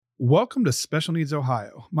Welcome to Special Needs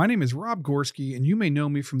Ohio. My name is Rob Gorski, and you may know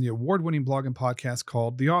me from the award-winning blog and podcast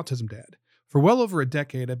called The Autism Dad. For well over a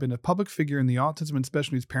decade, I've been a public figure in the autism and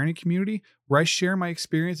special needs parenting community, where I share my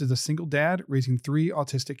experience as a single dad raising 3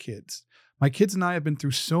 autistic kids. My kids and I have been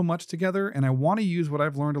through so much together, and I want to use what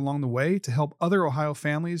I've learned along the way to help other Ohio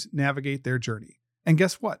families navigate their journey. And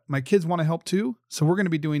guess what? My kids want to help too, so we're going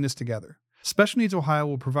to be doing this together. Special Needs Ohio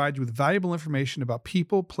will provide you with valuable information about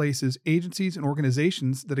people, places, agencies, and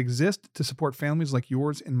organizations that exist to support families like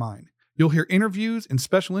yours and mine. You'll hear interviews and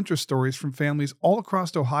special interest stories from families all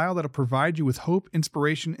across Ohio that'll provide you with hope,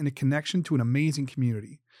 inspiration, and a connection to an amazing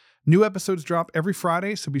community. New episodes drop every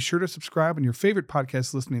Friday, so be sure to subscribe on your favorite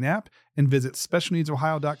podcast listening app and visit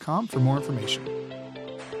specialneedsohio.com for more information.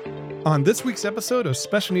 On this week's episode of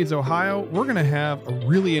Special Needs Ohio, we're going to have a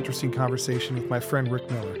really interesting conversation with my friend Rick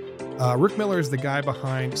Miller. Rick Miller is the guy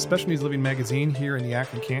behind Special Needs Living magazine here in the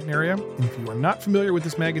Akron-Canton area. And if you are not familiar with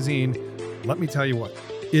this magazine, let me tell you what,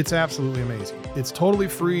 it's absolutely amazing. It's totally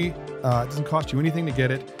free. It doesn't cost you anything to get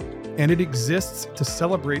it. And it exists to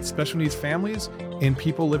celebrate special needs families and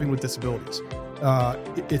people living with disabilities.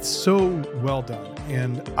 It's so well done,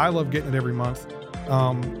 and I love getting it every month.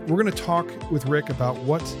 We're going to talk with Rick about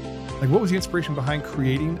what was the inspiration behind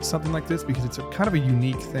creating something like this, because it's a kind of a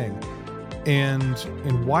unique thing. And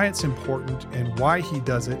why it's important and why he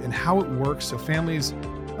does it and how it works, so families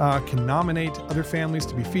can nominate other families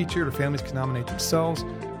to be featured, or families can nominate themselves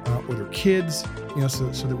or their kids, so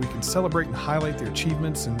that we can celebrate and highlight their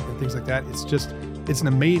achievements and things like that. It's an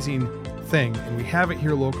amazing thing, and we have it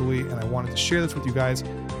here locally, and I wanted to share this with you guys.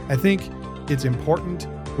 I think it's important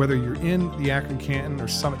whether you're in the Akron-Canton or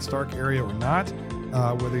Summit-Stark area or not.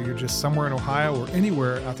 Whether you're just somewhere in Ohio or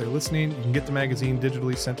anywhere out there listening, you can get the magazine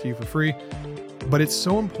digitally sent to you for free. But it's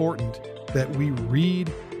so important that we read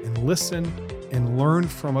and listen and learn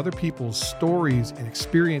from other people's stories and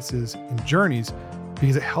experiences and journeys,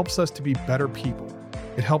 because it helps us to be better people.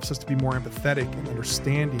 It helps us to be more empathetic and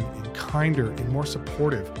understanding and kinder and more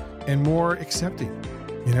supportive and more accepting.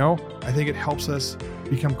 I think it helps us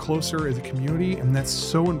become closer as a community, and that's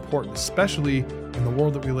so important, especially in the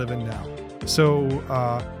world that we live in now. So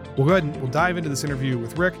we'll go ahead and we'll dive into this interview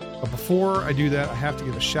with Rick. But before I do that, I have to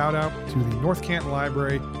give a shout out to the North Canton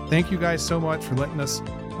Library. Thank you guys so much for letting us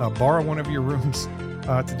borrow one of your rooms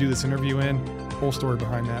to do this interview in. Whole story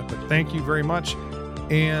behind that, but thank you very much.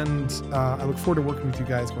 And I look forward to working with you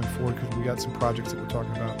guys going forward, because we got some projects that we're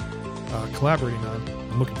talking about collaborating on.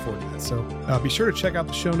 I'm looking forward to that. So be sure to check out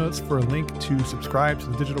the show notes for a link to subscribe to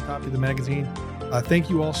the digital copy of the magazine. Thank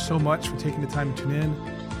you all so much for taking the time to tune in.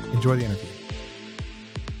 Enjoy the interview.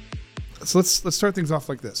 So let's start things off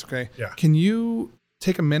like this, okay? Yeah. Can you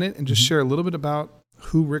take a minute and just share a little bit about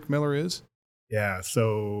who Rick Miller is? Yeah.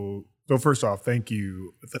 So first off, thank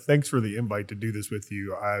you. Thanks for the invite to do this with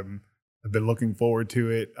you. I've been looking forward to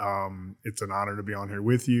it. It's an honor to be on here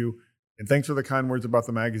with you. And thanks for the kind words about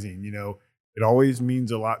the magazine. It always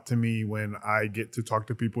means a lot to me when I get to talk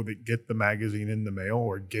to people that get the magazine in the mail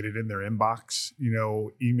or get it in their inbox,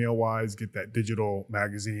 email wise, get that digital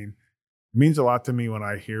magazine. It means a lot to me when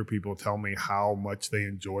I hear people tell me how much they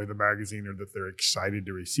enjoy the magazine or that they're excited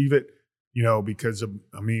to receive it, because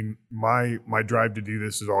my drive to do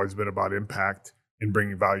this has always been about impact and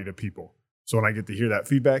bringing value to people. So when I get to hear that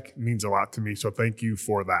feedback, it means a lot to me. So thank you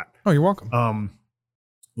for that. Oh, you're welcome. A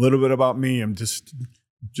little bit about me. I'm just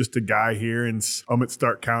a guy here in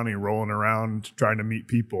Summit-Stark County rolling around trying to meet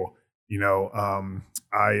people.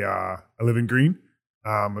 I live in Greene.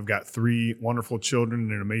 I've got 3 wonderful children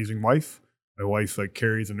and an amazing wife. My wife,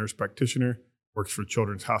 Carrie, is a nurse practitioner, works for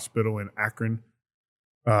Children's Hospital in Akron.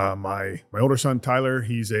 My older son, Tyler,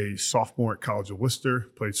 he's a sophomore at College of Worcester,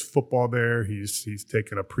 plays football there. He's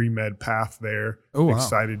taken a pre-med path there. Oh, wow.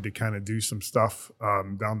 Excited to kind of do some stuff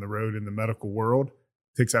down the road in the medical world.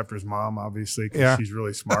 Takes after his mom, obviously, because she's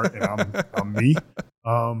really smart, and I'm me.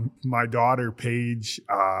 My daughter, Paige,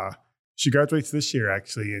 she graduates this year,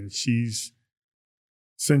 actually, and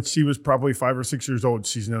since she was probably 5 or 6 years old,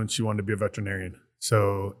 she's known she wanted to be a veterinarian.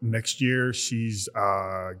 So next year, she's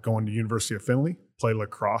going to University of Findlay, play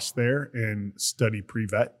lacrosse there, and study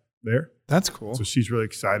pre-vet there. That's cool. So she's really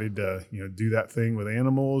excited to do that thing with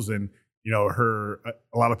animals. And a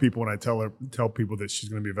lot of people, when I tell people that she's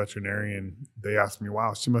going to be a veterinarian, they ask me,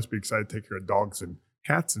 wow, she must be excited to take care of dogs and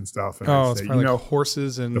cats and stuff. And I say, it's probably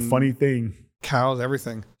horses and the funny thing, cows,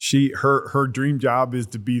 everything. Her dream job is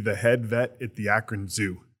to be the head vet at the Akron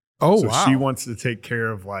Zoo. Oh, so wow. She wants to take care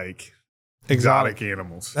of exotic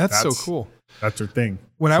animals. That's so cool. That's her thing.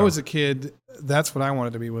 When I was a kid, that's what I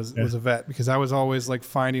wanted to be was a vet, because I was always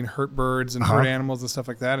finding hurt birds and hurt animals and stuff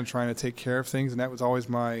like that and trying to take care of things. And that was always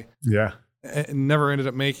my and never ended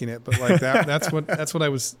up making it, but like that's what I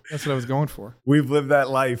was going for. We've lived that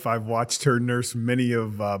life. I've watched her nurse many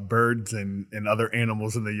of birds and other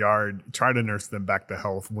animals in the yard, try to nurse them back to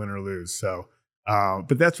health, win or lose. So,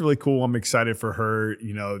 but that's really cool. I'm excited for her.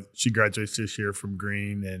 You know, she graduates this year from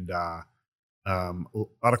Green, and a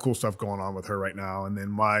lot of cool stuff going on with her right now. And then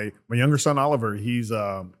my younger son Oliver, he's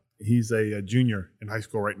a junior in high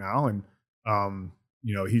school right now, and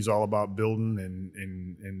you know, he's all about building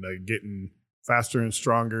and getting faster and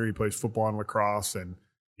stronger. He plays football and lacrosse, and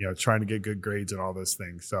you know, trying to get good grades and all those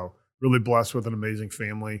things. So really blessed with an amazing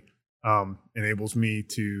family. Enables me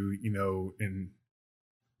to, you know, I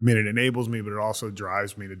mean, it enables me, but it also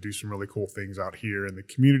drives me to do some really cool things out here in the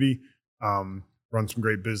community. Run some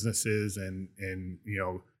great businesses, and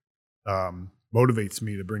you know, motivates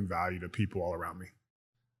me to bring value to people all around me.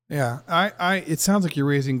 Yeah, it sounds like you're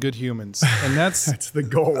raising good humans, and that's that's the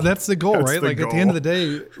goal. That's the goal, right? Like goal. At the end of the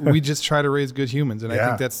day, we just try to raise good humans, and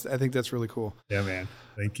Yeah. I think that's really cool. Yeah, man.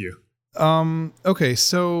 Thank you. Okay,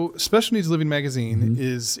 so Special Needs Living Magazine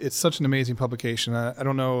Mm-hmm. it's such an amazing publication. I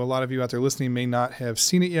don't know, a lot of you out there listening may not have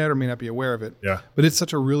seen it yet or may not be aware of it. Yeah. But it's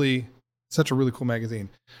such a really cool magazine.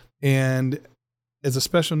 And as a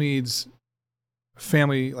special needs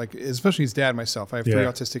family, like as special needs dad myself, I have 3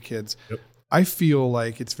 Yeah. autistic kids. Yep. I feel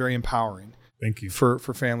like it's very empowering Thank you. for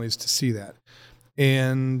families to see that.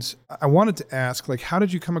 And I wanted to ask, like, how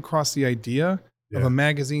did you come across the idea of Yeah. a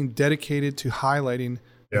magazine dedicated to highlighting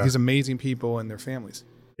Yeah. these amazing people and their families?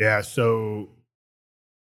 Yeah. So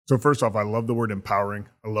first off, I love the word empowering.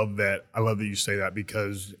 I love that you say that,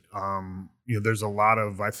 because you know, there's a lot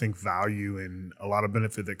of, I think, value and a lot of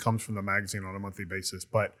benefit that comes from the magazine on a monthly basis.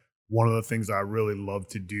 But one of the things I really love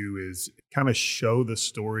to do is kind of show the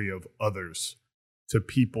story of others to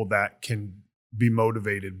people that can be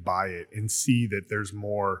motivated by it and see that there's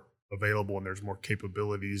more available and there's more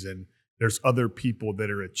capabilities and there's other people that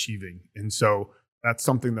are achieving. And so that's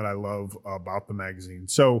something that I love about the magazine.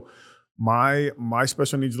 So my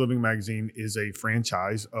Special Needs Living magazine is a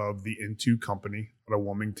franchise of the N2 company out of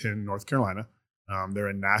Wilmington, North Carolina. They're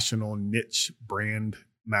a national niche brand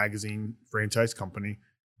magazine franchise company.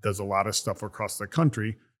 Does a lot of stuff across the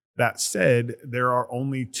country. That said, there are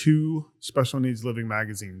only 2 Special Needs Living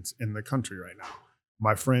magazines in the country right now.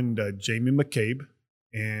 My friend Jamie McCabe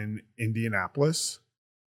in Indianapolis,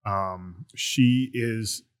 she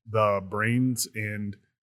is the brains and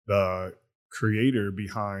the creator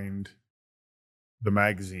behind the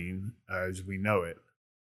magazine as we know it.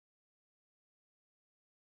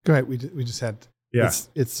 Go ahead. We just had, Yeah.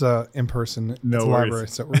 it's in person. No it's a worries. library,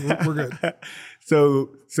 so we're good.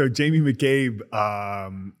 So Jamie McCabe,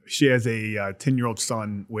 she has a 10-year-old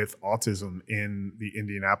son with autism in the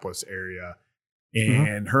Indianapolis area,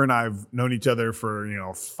 and her and I have known each other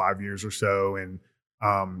for 5 years or so. And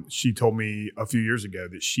she told me a few years ago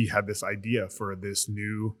that she had this idea for this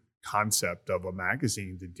new concept of a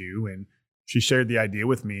magazine to do, and she shared the idea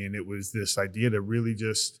with me. And it was this idea to really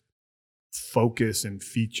just focus and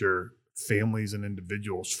feature families and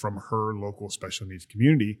individuals from her local special needs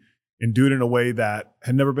community and do it in a way that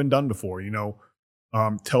had never been done before.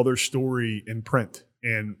 Tell their story in print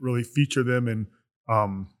and really feature them, and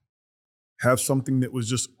have something that was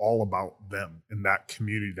just all about them and that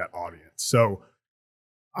community, that audience. So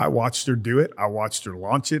I watched her do it. I watched her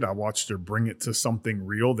launch it. I watched her bring it to something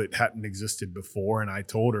real that hadn't existed before. And I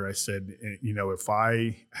told her, I said, if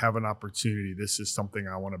I have an opportunity, this is something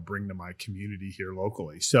I want to bring to my community here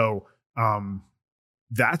locally. So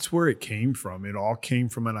that's where it came from. It all came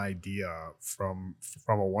from an idea from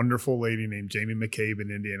a wonderful lady named Jamie McCabe in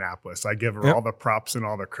Indianapolis. I give her all the props and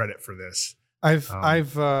all the credit for this.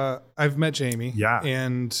 I've met Jamie. Yeah.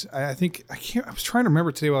 And I was trying to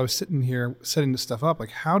remember today while I was sitting here setting this stuff up,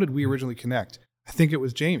 like, how did we originally connect? I think it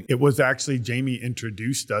was Jamie. It was actually Jamie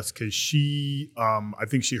introduced us because she, I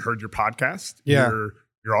think she heard your podcast, your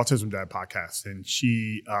Autism Dad podcast, and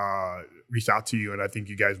she reached out to you, and I think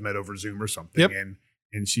you guys met over Zoom or something. Yep.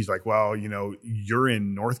 And she's like, well, you're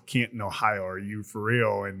in North Canton, Ohio. Are you for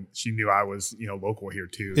real? And she knew I was, local here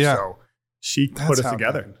too. Yeah. So she put us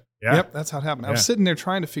together. Yeah. Yep, that's how it happened. I was sitting there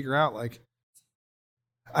trying to figure out, like,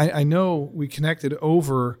 I know we connected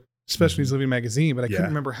over Special Needs Living magazine, but I couldn't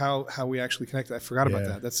remember how we actually connected. I forgot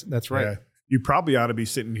about that. That's right. Yeah. You probably ought to be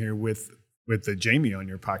sitting here with the Jamie on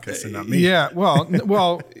your podcast and not me. Yeah.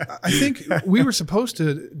 Well, I think we were supposed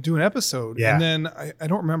to do an episode, and then I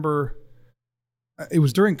don't remember. It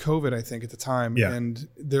was during COVID, I think, at the time, and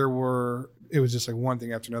it was just like one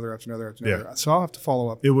thing after another. Yeah. So I'll have to follow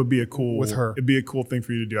up. It would be a cool with her. It'd be a cool thing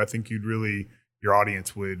for you to do. I think your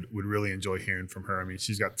audience would really enjoy hearing from her. I mean,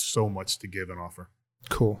 she's got so much to give and offer.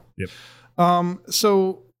 Cool. Yep.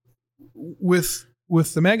 So with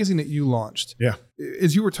the magazine that you launched, Yeah.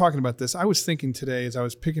 as you were talking about this, I was thinking today as I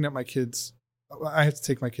was picking up my kids, I have to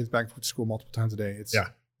take my kids back to school multiple times a day. It's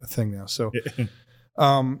a thing now. So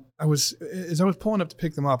as I was pulling up to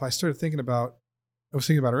pick them up, I was thinking about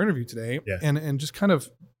our interview today and just kind of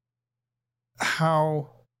how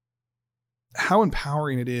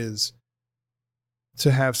empowering it is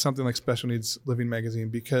to have something like Special Needs Living Magazine,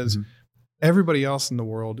 because everybody else in the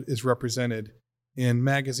world is represented in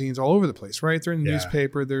magazines all over the place, right? They're in the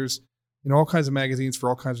newspaper. There's, all kinds of magazines for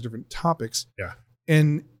all kinds of different topics. Yeah.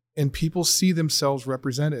 And people see themselves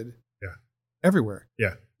represented everywhere.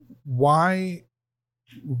 Yeah. Why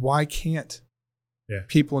can't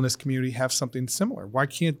people in this community have something similar? Why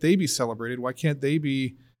can't they be celebrated? Why can't they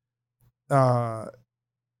be have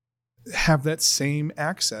that same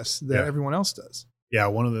access that everyone else does? Yeah,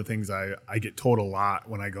 one of the things I get told a lot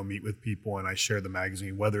when I go meet with people and I share the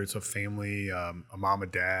magazine, whether it's a family, a mom, a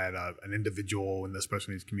dad, an individual in the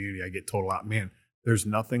special needs community, I get told a lot, man, there's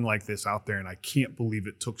nothing like this out there, and I can't believe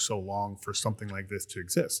it took so long for something like this to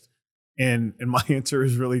exist. And my answer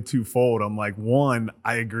is really twofold. I'm like, one,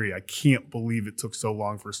 I agree. I can't believe it took so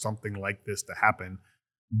long for something like this to happen.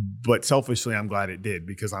 But selfishly, I'm glad it did,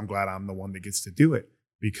 because I'm glad I'm the one that gets to do it,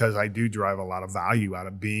 because I do drive a lot of value out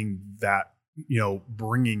of being that,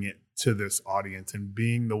 bringing it to this audience and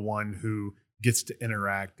being the one who gets to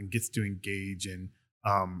interact and gets to engage and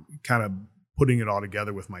kind of putting it all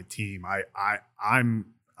together with my team. I'm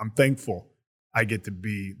thankful I get to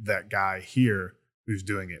be that guy here who's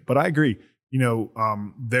doing it. But I agree,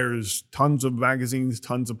 there's tons of magazines,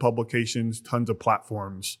 tons of publications, tons of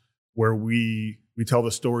platforms where we tell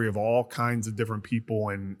the story of all kinds of different people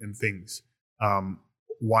and things.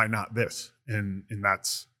 Why not this? And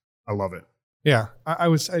that's, I love it. Yeah.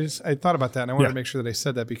 I thought about that, and I wanted to make sure that I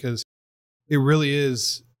said that, because it really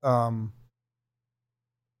is,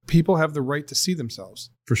 people have the right to see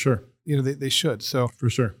themselves. For sure. They should. So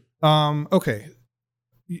for sure. Okay.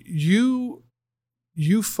 You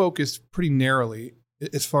focused pretty narrowly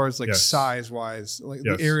as far as size wise, like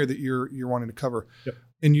the area that you're wanting to cover. Yep.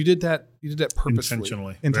 And you did that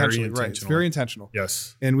purposefully. Intentionally, right. It's very intentional.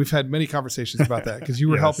 Yes. And we've had many conversations about that, because you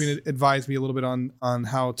were helping advise me a little bit on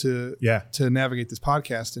how to navigate this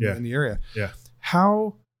podcast in the area. Yeah.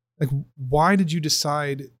 How, why did you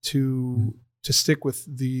decide to stick with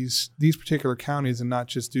these particular counties and not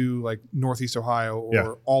just do like Northeast Ohio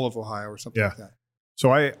or all of Ohio or something like that?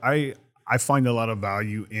 So I find a lot of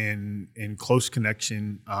value in close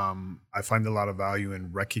connection. I find a lot of value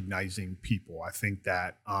in recognizing people. I think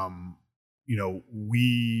that, you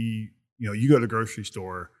go to the grocery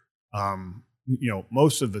store,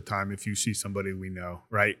 most of the time, if you see somebody we know,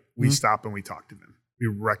 right, we stop and we talk to them. We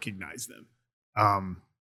recognize them.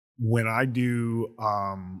 When I do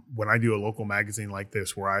a local magazine like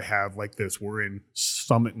this, where I have like this, we're in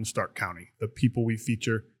Summit and Stark County. The people we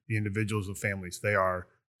feature, the individuals and families, they are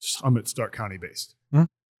Summit, Stark County based.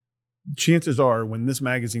 Chances are, when this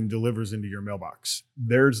magazine delivers into your mailbox,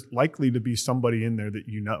 there's likely to be somebody in there that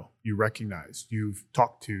you recognize, you've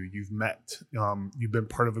talked to, you've met, you've been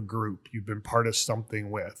part of a group, you've been part of something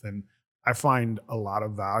with. And I find a lot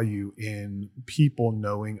of value in people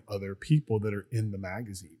knowing other people that are in the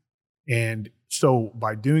magazine. And so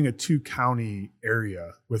by doing a 2-county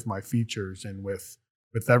area with my features and with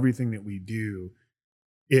everything that we do,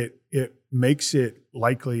 it makes it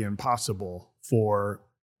likely and possible for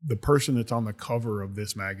the person that's on the cover of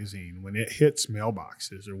this magazine, when it hits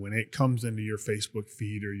mailboxes or when it comes into your Facebook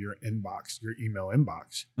feed or your inbox, your email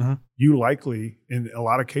inbox, you likely, in a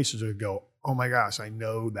lot of cases, would go, oh my gosh, I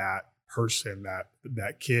know that person,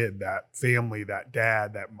 that kid, that family, that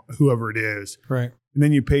dad, that whoever it is. Right. And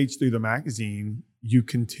then you page through the magazine, you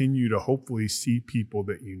continue to hopefully see people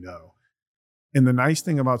that you know. And the nice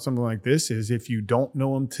thing about something like this is, if you don't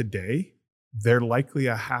know them today, they're likely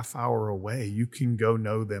a half hour away. You can go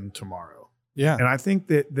know them tomorrow. Yeah. And I think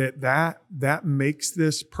that makes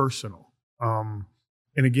this personal. And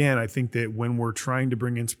again, I think that when we're trying to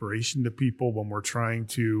bring inspiration to people, when we're trying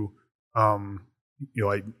to,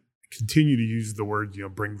 I continue to use the word,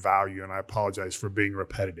 bring value, and I apologize for being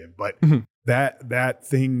repetitive, but that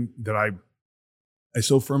thing that I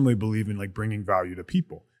so firmly believe in, like bringing value to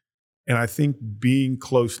people. And I think being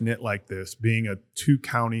close knit like this, being a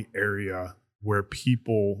 2-county area where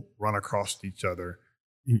people run across each other,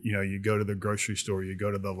 you go to the grocery store, you go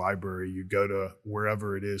to the library, you go to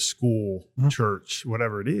wherever it is, school, church,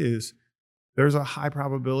 whatever it is, there's a high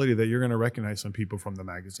probability that you're going to recognize some people from the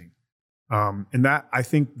magazine. And that, I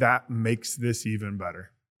think that makes this even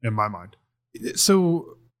better in my mind.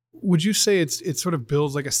 So would you say it sort of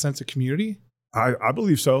builds like a sense of community? I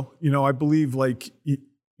believe so. I believe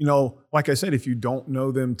like I said, if you don't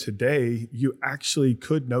know them today, you actually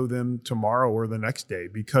could know them tomorrow or the next day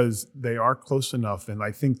because they are close enough. And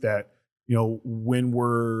I think that, when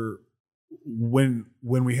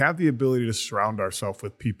we have the ability to surround ourselves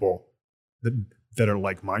with people that are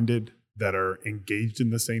like-minded, that are engaged in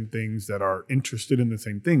the same things, that are interested in the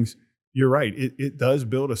same things, you're right. It does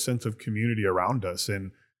build a sense of community around us.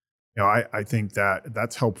 And, I think that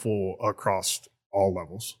that's helpful across all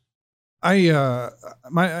levels. I have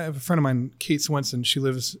a friend of mine, Kate Swenson. She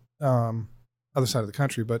lives other side of the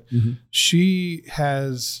country, but she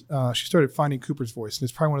started Finding Cooper's Voice, and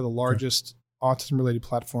it's probably one of the largest autism-related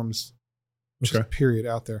platforms, period,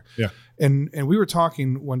 out there. Yeah. And we were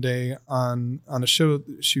talking one day on a show.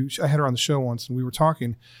 I had her on the show once, and we were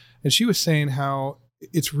talking, and she was saying how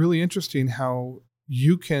it's really interesting how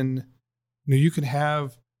you can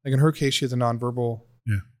have, like in her case, she has a nonverbal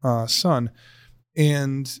son,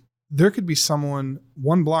 and there could be someone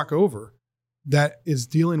one block over that is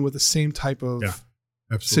dealing with the same type of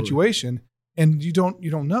situation, and you don't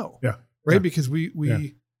know, right? Because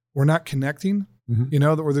we're not connecting,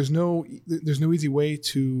 or there's no easy way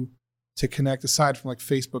to connect aside from like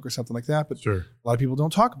Facebook or something like that. But a lot of people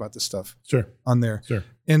don't talk about this stuff on there,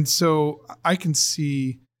 and so I can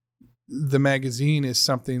see the magazine is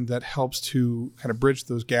something that helps to kind of bridge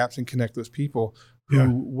those gaps and connect those people who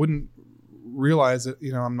wouldn't realize that,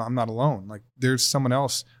 I'm not alone. Like there's someone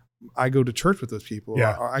else. I go to church with those people.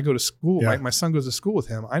 Yeah. I go to school. My son goes to school with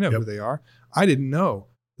him. I know who they are. I didn't know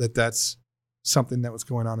that that's something that was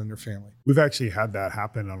going on in their family. We've actually had that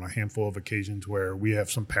happen on a handful of occasions where we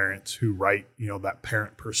have some parents who write, that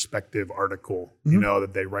parent perspective article,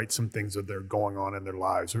 that they write some things that they're going on in their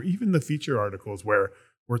lives, or even the feature articles where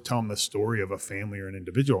we're telling the story of a family or an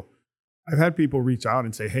individual. I've had people reach out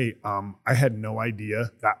and say, hey, I had no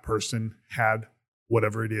idea that person had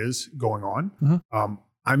whatever it is going on.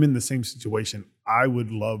 I'm in the same situation. I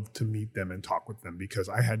would love to meet them and talk with them because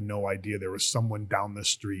I had no idea there was someone down the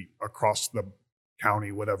street, across the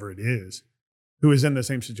county, whatever it is, who is in the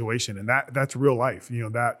same situation. And that's real life.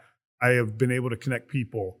 That I have been able to connect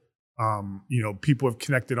people. People have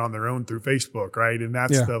connected on their own through Facebook, right? And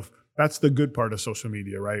that's the good part of social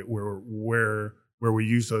media, right? Where we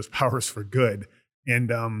use those powers for good.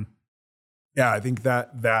 And I think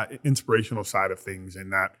that inspirational side of things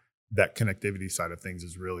and that connectivity side of things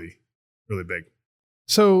is really, really big.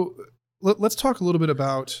 So let's talk a little bit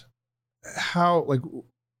about how, like,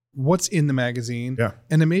 what's in the magazine. Yeah.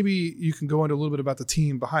 And then maybe you can go into a little bit about the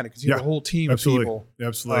team behind it, because you have a whole team of people.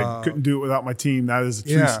 Absolutely. Couldn't do it without my team. That is a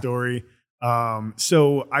true story.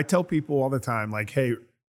 So I tell people all the time, like, hey,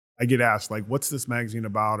 I get asked, like, what's this magazine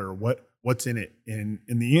about, or what's in it? And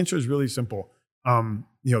the answer is really simple.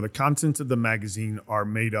 The contents of the magazine are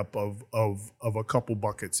made up of a couple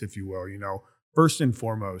buckets, if you will. First and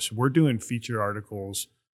foremost, we're doing feature articles,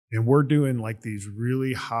 and we're doing like these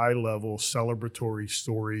really high level celebratory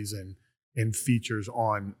stories and features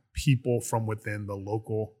on people from within the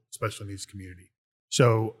local special needs community.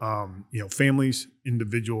 So, families,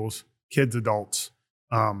 individuals, kids, adults,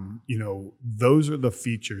 those are the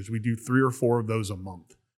features. We do 3 or 4 of those a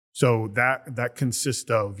month. So that consists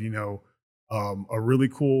of, a really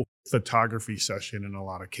cool photography session in a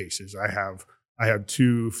lot of cases. I have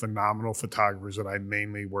 2 phenomenal photographers that I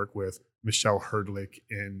mainly work with, Michelle Herdlick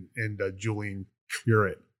and Julian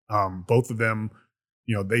Curate. Both of them,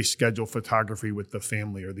 they schedule photography with the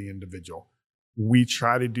family or the individual. We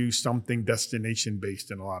try to do something destination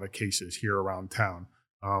based in a lot of cases here around town.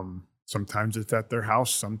 Sometimes it's at their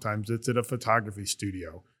house, sometimes it's at a photography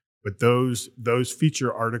studio. But those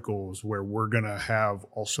feature articles where we're going to have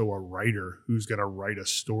also a writer who's going to write a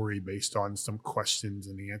story based on some questions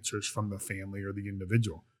and the answers from the family or the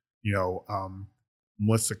individual.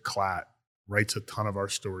 Melissa Klatt writes a ton of our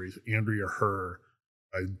stories. Andrea Herr,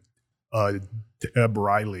 Deb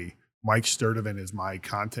Riley, Mike Sturdivant is my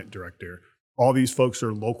content director. All these folks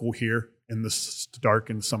are local here in the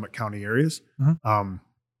Stark and Summit County areas.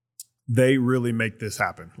 They really make this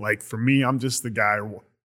happen. Like for me, I'm just the guy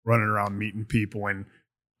running around meeting people and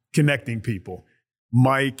connecting people.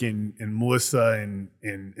 Mike and Melissa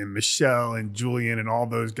and Michelle and Julian and all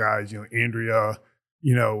those guys, Andrea,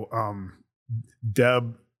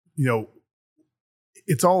 Deb,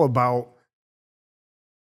 it's all about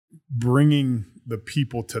bringing the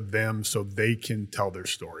people to them so they can tell their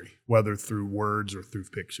story, whether through words or through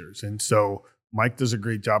pictures. And so Mike does a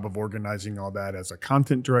great job of organizing all that as a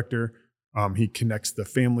content director. He connects the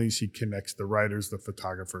families, he connects the writers, the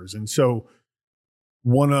photographers. And so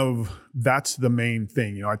that's the main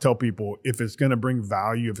thing. I tell people, if it's going to bring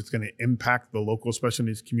value, if it's going to impact the local special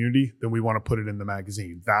needs community, then we want to put it in the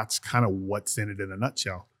magazine. That's kind of what's in it in a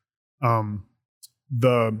nutshell.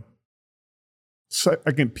 The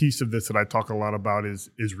second piece of this that I talk a lot about is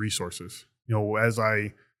resources. As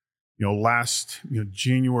last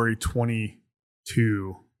January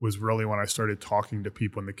 22 was really when I started talking to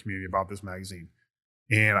people in the community about this magazine.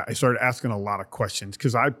 And I started asking a lot of questions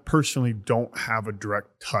because I personally don't have a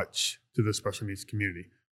direct touch to the special needs community.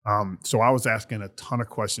 So I was asking a ton of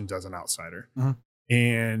questions as an outsider. Mm-hmm.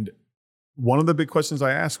 And one of the big questions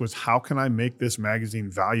I asked was, how can I make this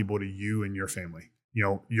magazine valuable to you and your family,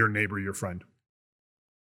 your neighbor, your friend?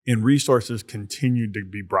 And resources continued to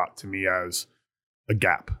be brought to me as a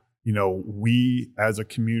gap. We as a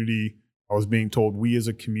community, I was being told, we as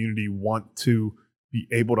a community want to be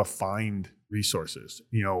able to find resources,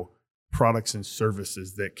 products and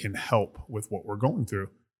services that can help with what we're going through.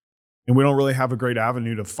 And we don't really have a great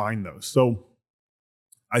avenue to find those. So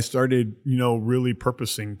I started, really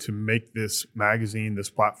purposing to make this magazine, this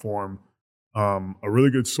platform, a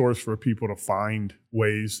really good source for people to find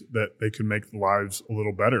ways that they can make their lives a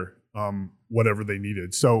little better, whatever they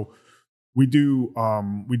needed. So we do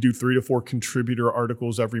 3 to 4 contributor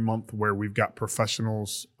articles every month where we've got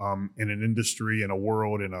professionals in an industry, in a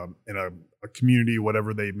world, in a community,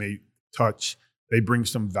 whatever they may touch. They bring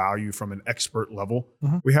some value from an expert level.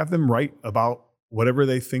 Mm-hmm. We have them write about whatever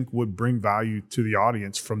they think would bring value to the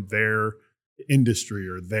audience from their industry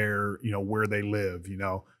or their, where they live.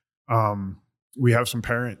 We have some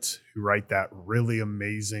parents who write that really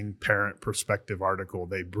amazing parent perspective article.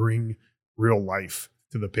 They bring real life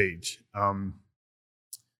to the page.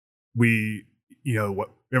 We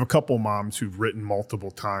have a couple moms who've written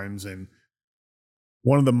multiple times, and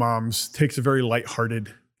one of the moms takes a very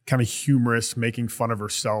lighthearted, kind of humorous, making fun of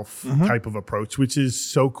herself Mm-hmm. type of approach, which is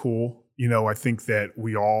so cool. I think that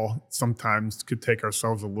we all sometimes could take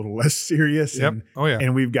ourselves a little less serious. Yep.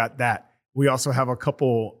 And we've got that. We also have a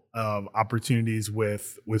couple of opportunities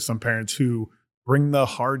with some parents who bring the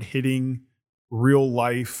hard hitting, real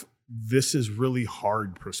life, this is really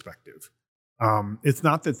hard perspective. It's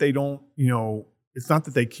not that they don't, it's not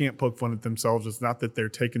that they can't poke fun at themselves. It's not that they're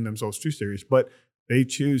taking themselves too serious, but they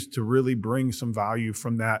choose to really bring some value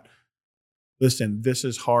from that. Listen, this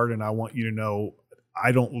is hard. And I want you to know,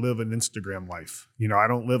 I don't live an Instagram life. I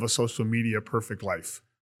don't live a social media perfect life.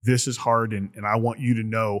 This is hard. And I want you to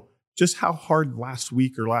know just how hard last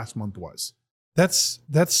week or last month was. That's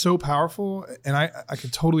so powerful. And I can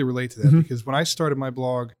totally relate to that Mm-hmm. because when I started my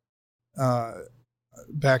blog,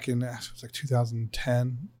 back in, it was like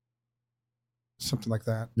 2010, something like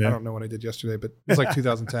that. Yeah. I don't know what I did yesterday, but it was like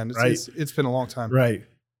 2010. Right. It's been a long time. Right.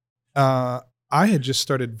 I had just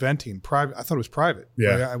started venting private. I thought it was private.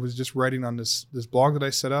 Yeah. Right? I was just writing on this blog that I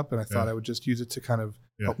set up, and I thought I would just use it to kind of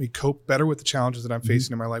help me cope better with the challenges that I'm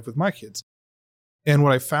facing in my life with my kids. And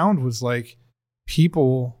what I found was like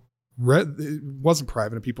people it wasn't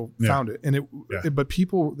private and people found it, and but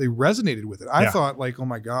people, they resonated with it. I thought like, oh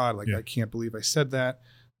my God, like I can't believe I said that.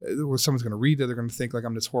 Or someone's going to read that, they're going to think like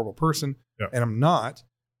I'm this horrible person, and I'm not.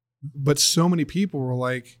 But so many people were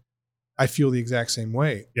like, I feel the exact same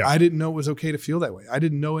way. Yeah. I didn't know it was okay to feel that way. I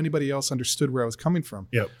didn't know anybody else understood where I was coming from.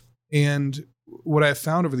 Yep. And what I've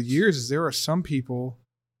found over the years is there are some people,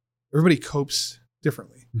 everybody copes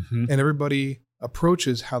differently, and everybody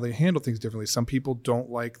approaches how they handle things differently. Some people don't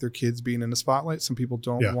like their kids being in the spotlight. Some people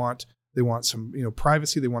don't they want some,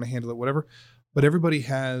 privacy. They want to handle it, whatever. But everybody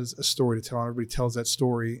has a story to tell, and everybody tells that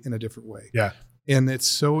story in a different way. Yeah. And it's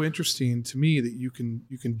so interesting to me that you can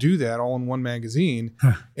do that all in one magazine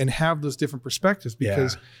and have those different perspectives,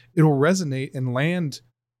 because it'll resonate and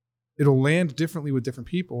it'll land differently with different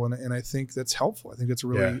people. And I think that's helpful. I think that's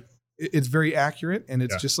really, it's very accurate, and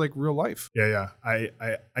it's just like real life. Yeah.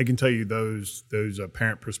 I can tell you those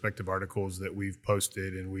parent perspective articles that we've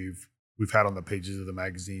posted and we've had on the pages of the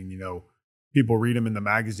magazine, people read them in the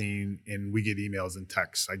magazine, and we get emails and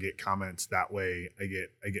texts. I get comments that way. I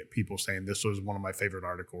get people saying this was one of my favorite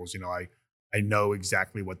articles. I know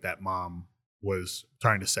exactly what that mom was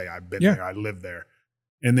trying to say. I've been there. I live there.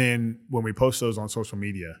 And then when we post those on social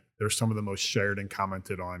media, they're some of the most shared and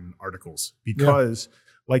commented on articles because,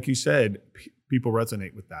 like you said, people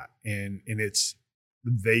resonate with that, and it's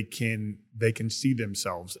they can see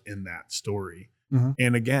themselves in that story. Mm-hmm.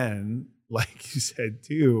 And again, like you said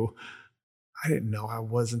too, I didn't know I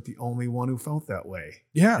wasn't the only one who felt that way.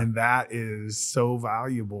 Yeah. And that is so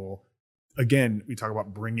valuable. Again, we talk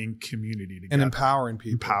about bringing community together. And empowering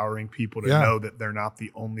people to know that they're not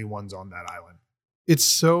the only ones on that island. It's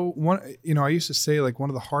so I used to say like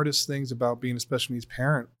one of the hardest things about being a special needs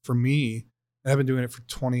parent for me and I've been doing it for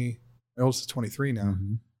 20, my oldest is 23 now,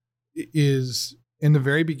 Mm-hmm. is in the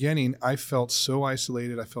very beginning, I felt so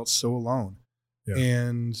isolated. I felt so alone. Yeah.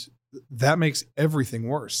 And that makes everything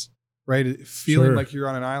worse, right? Feeling Sure. like you're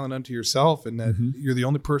on an island unto yourself and that Mhm. you're the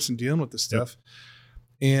only person dealing with this stuff.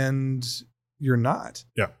 And you're not.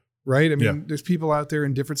 Yeah. Right. I mean, Yeah. there's people out there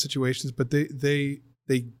in different situations, but they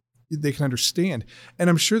can understand. And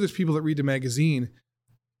I'm sure there's people that read the magazine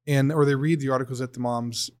or they read the articles that the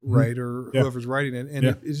moms write or Yeah. whoever's writing it. And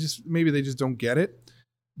Yeah. it's just, maybe they just don't get it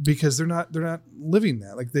because they're not living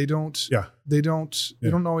that. Like they don't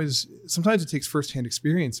always, sometimes it takes firsthand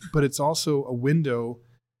experience, but it's also a window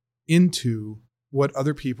into what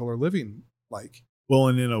other people are living like. Well,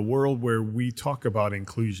 and in a world where we talk about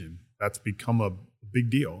inclusion, that's become a big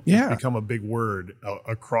deal. Yeah. It's become a big word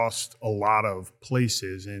across a lot of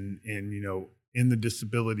places. And in the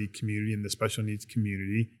disability community and the special needs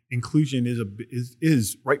community, inclusion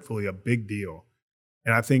is rightfully a big deal.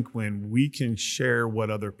 And I think when we can share what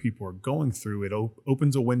other people are going through, it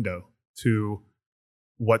opens a window to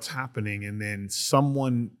what's happening. And then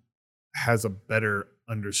someone has a better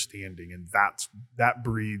understanding, and that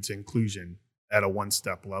breeds inclusion at a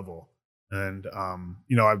one-step level. And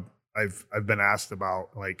I've been asked about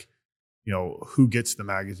who gets the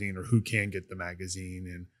magazine or who can get the magazine,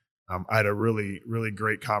 and I had a really, really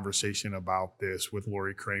great conversation about this with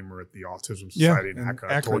Lori Kramer at the Autism Society in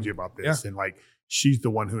Akron. I told you about this, and she's the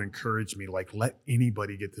one who encouraged me, let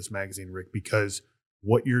anybody get this magazine, Rick, because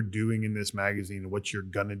what you're doing in this magazine, what you're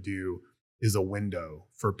gonna do, is a window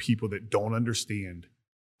for people that don't understand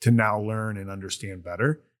to now learn and understand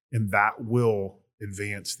better, and that will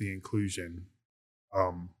advance the inclusion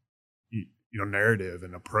narrative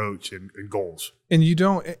and approach and goals.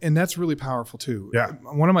 And that's really powerful too. Yeah.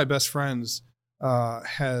 One of my best friends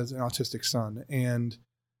has an autistic son, and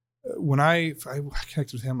when I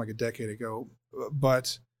connected with him like a decade ago,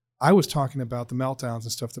 but I was talking about the meltdowns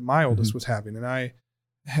and stuff that my oldest was having, and I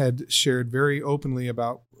had shared very openly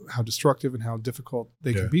about how destructive and how difficult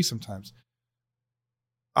they can be sometimes.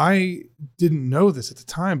 I didn't know this at the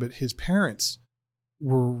time, but his parents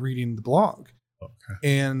were reading the blog. Okay.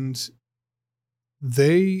 And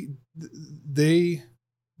their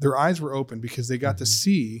eyes were open because they got to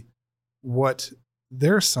see what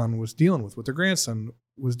their son was dealing with, what their grandson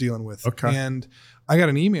was dealing with. Okay. And I got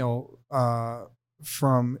an email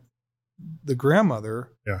from the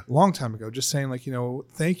grandmother a long time ago, just saying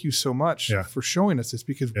thank you so much for showing us this,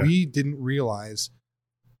 because we didn't realize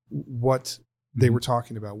what they were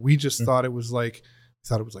talking about. We just thought it was like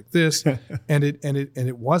this, and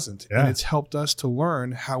it wasn't. Yeah. And it's helped us to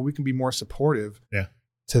learn how we can be more supportive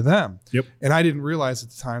to them. Yep. And I didn't realize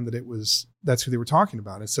at the time that that's who they were talking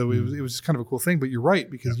about. And so it was kind of a cool thing, but you're right,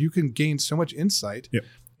 because you can gain so much insight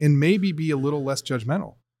and maybe be a little less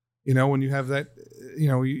judgmental. When you have that,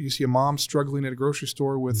 you see a mom struggling at a grocery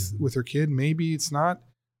store with her kid, maybe it's not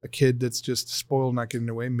a kid that's just spoiled, not getting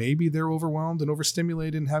away. Maybe they're overwhelmed and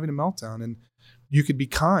overstimulated and having a meltdown, and you could be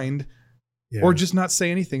kind or just not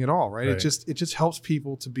say anything at all. Right. It just helps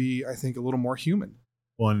people to be, I think, a little more human.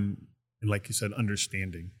 One, and like you said,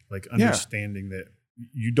 understanding that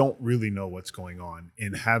you don't really know what's going on,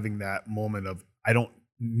 and having that moment of, I don't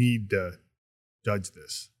need to judge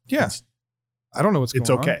this. Yeah. I don't know what's going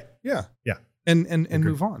on. It's okay. Yeah. Yeah. And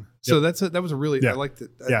move on. So that was a really, I liked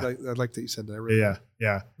it. I liked that you said that. I really,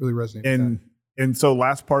 really resonated with that. And so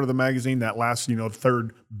last part of the magazine, that last,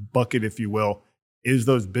 third bucket, if you will, is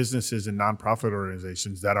those businesses and nonprofit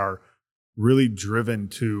organizations that are really driven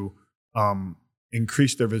to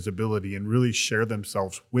increase their visibility and really share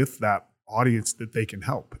themselves with that audience that they can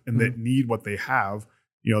help and that need what they have.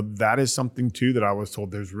 That is something too that I was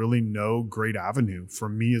told there's really no great avenue for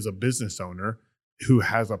me as a business owner who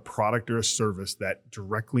has a product or a service that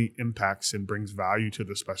directly impacts and brings value to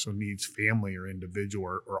the special needs family or individual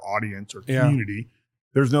or audience or community.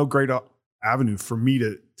 There's no great avenue for me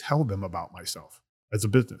to tell them about myself as a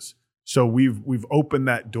business. So we've opened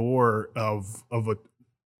that door of a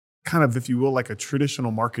kind of, if you will, like a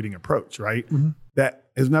traditional marketing approach, right? That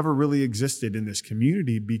has never really existed in this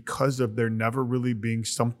community because of there never really being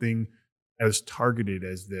something as targeted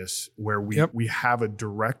as this, where we have a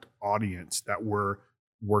direct audience that we're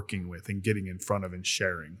working with and getting in front of and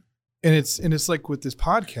sharing. And it's like with this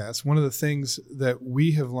podcast, one of the things that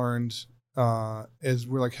we have learned as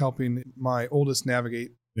we're helping my oldest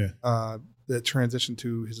navigate the transition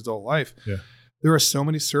to his adult life. Yeah. There are so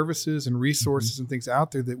many services and resources and things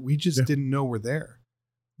out there that we just didn't know were there.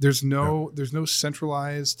 There's no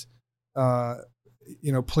centralized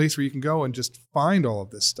place where you can go and just find all of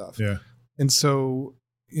this stuff. Yeah. And so,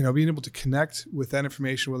 being able to connect with that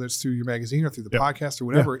information, whether it's through your magazine or through the Yep. podcast or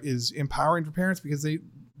whatever, is empowering for parents because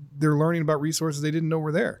they're learning about resources they didn't know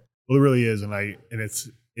were there. Well, it really is. And it's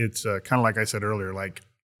kind of like I said earlier, like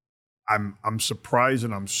I'm surprised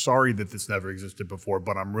and I'm sorry that this never existed before,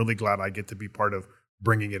 but I'm really glad I get to be part of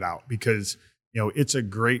bringing it out because, it's a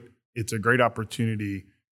great opportunity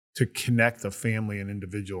to connect a family and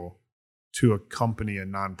individual to a company, a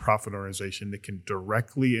nonprofit organization that can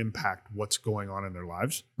directly impact what's going on in their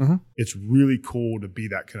lives. Mm-hmm. It's really cool to be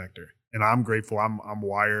that connector. And I'm grateful. I'm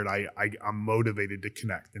wired. I'm motivated to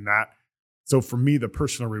connect. And so for me, the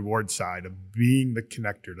personal reward side of being the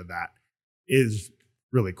connector to that is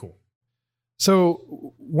really cool.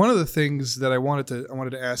 So one of the things that I wanted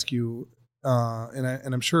to ask you,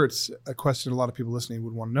 and I'm sure it's a question a lot of people listening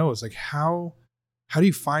would want to know, is like how do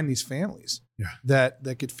you find these families that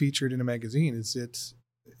get featured in a magazine?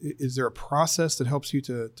 Is there a process that helps you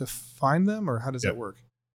to find them, or how does that work?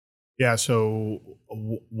 Yeah. So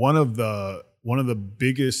one of the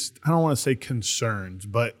biggest, I don't want to say concerns,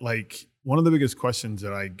 but like one of the biggest questions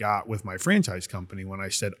that I got with my franchise company when I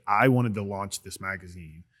said I wanted to launch this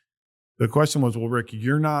magazine, the question was, well, Rick,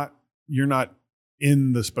 you're not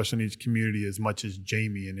in the special needs community as much as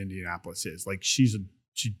Jamie in Indianapolis is. Like she's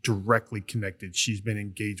directly connected. She's been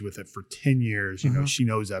engaged with it for 10 years. Mm-hmm. She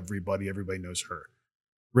knows everybody knows her.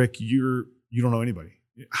 Rick, you don't know anybody.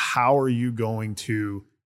 How are you going to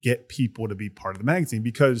get people to be part of the magazine?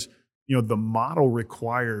 Because, the model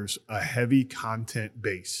requires a heavy content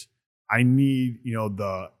base. I need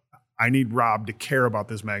Rob to care about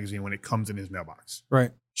this magazine when it comes in his mailbox.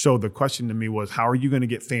 Right. So the question to me was, how are you going to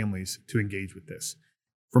get families to engage with this?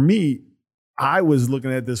 For me, I was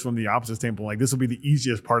looking at this from the opposite standpoint, like this will be the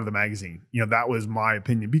easiest part of the magazine. That was my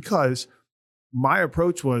opinion because my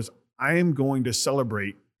approach was I am going to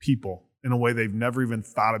celebrate people in a way they've never even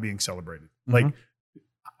thought of being celebrated. Mm-hmm. Like,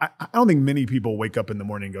 I don't think many people wake up in the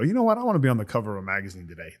morning and go, you know what, I want to be on the cover of a magazine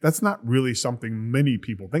today. That's not really something many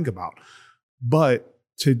people think about. But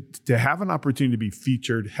to have an opportunity to be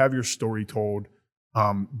featured, have your story told,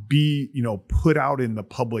 be, put out in the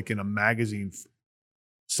public in a magazine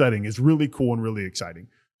setting is really cool and really exciting.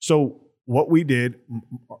 So what we did,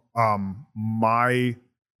 my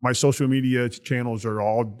social media channels are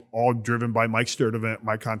all driven by Mike Sturdivant,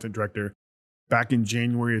 my content director. Back in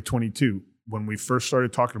January of 22, when we first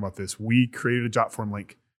started talking about this, we created a Jotform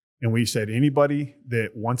link and we said, anybody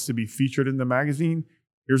that wants to be featured in the magazine,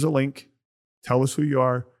 here's a link. Tell us who you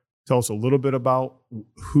are. Tell us a little bit about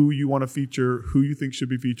who you want to feature, who you think should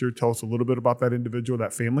be featured. Tell us a little bit about that individual,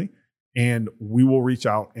 that family, and we will reach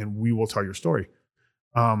out and we will tell your story.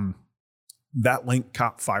 That link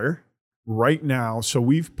caught fire right now. So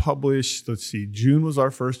we've published, June was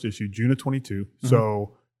our first issue, June of 22. Mm-hmm.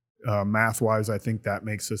 So math wise, I think that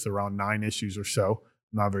makes us around 9 issues or so.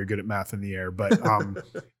 I'm not very good at math in the air, but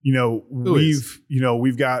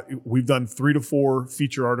we've done 3 to 4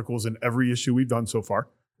 feature articles in every issue we've done so far.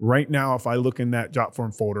 Right now, if I look in that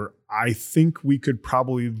Jotform folder, I think we could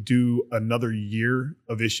probably do another year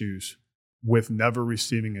of issues with never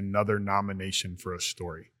receiving another nomination for a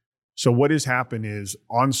story. So what has happened is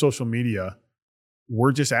on social media,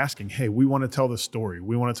 we're just asking, hey, we want to tell the story.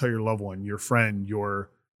 We want to tell your loved one, your friend, your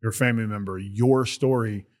family member, your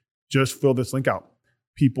story. Just fill this link out.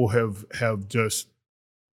 People have just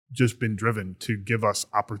been driven to give us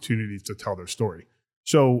opportunities to tell their story.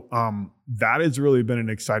 So that has really been an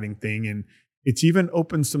exciting thing. And it's even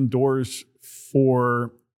opened some doors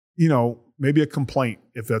for, maybe a complaint,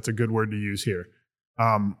 if that's a good word to use here.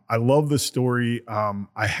 I love the story.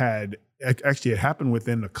 It happened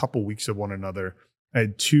within a couple weeks of one another. I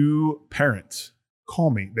had 2 parents call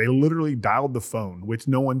me. They literally dialed the phone, which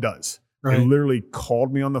no one does. Right. They literally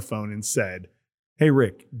called me on the phone and said, hey,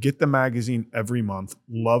 Rick, get the magazine every month.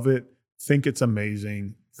 Love it. Think it's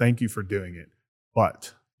amazing. Thank you for doing it.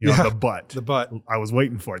 But, the but, I was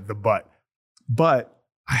waiting for it, but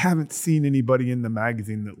I haven't seen anybody in the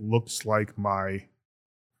magazine that looks like my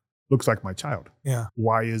child. Yeah.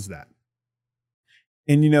 Why is that?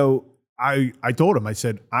 And, I told him, I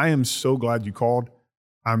said, I am so glad you called.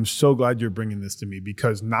 I'm so glad you're bringing this to me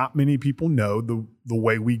because not many people know the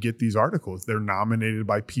way we get these articles. They're nominated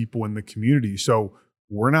by people in the community. So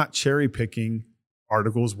we're not cherry picking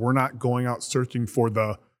articles. We're not going out searching for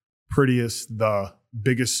the prettiest, the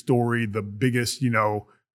biggest story, the biggest,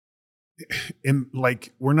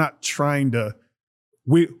 we're not trying to,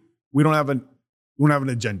 we don't have an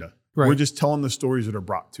agenda. Right. We're just telling the stories that are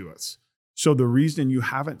brought to us. So the reason you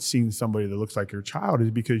haven't seen somebody that looks like your child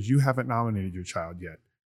is because you haven't nominated your child yet,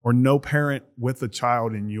 or no parent with a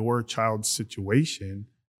child in your child's situation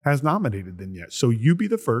has nominated them yet. So you be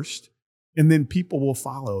the first. and then people will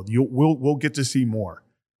follow. We'll get to see more.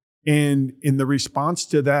 And in the response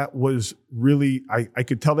to that was really, I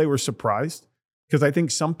could tell they were surprised, because I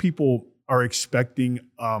think some people are expecting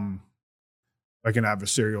like an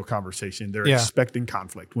adversarial conversation. They're expecting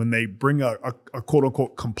conflict when they bring a quote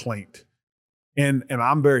unquote complaint. And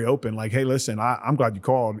I'm very open, like, hey, listen, I'm glad you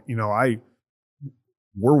called.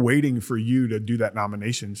 We're waiting for you to do that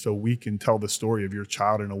nomination so we can tell the story of your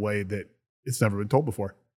child in a way that it's never been told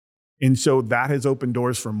before. And so that has opened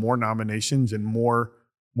doors for more nominations and more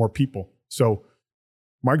people. So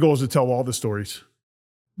my goal is to tell all the stories.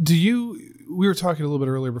 We were talking a little bit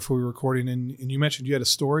earlier before we were recording, and you mentioned you had a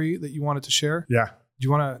story that you wanted to share. Yeah. Do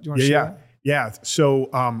you want to share that? Yeah. So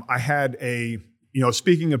I had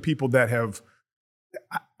speaking of people that have,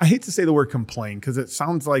 I hate to say the word complain because it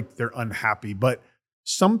sounds like they're unhappy, but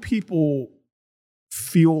some people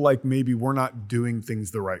feel like maybe we're not doing things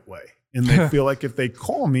the right way. And they feel like if they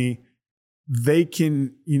call me, they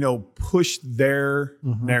can, push their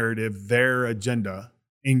narrative, their agenda,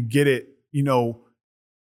 and get it,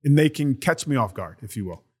 and they can catch me off guard, if you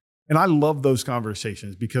will. And I love those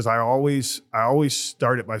conversations because I always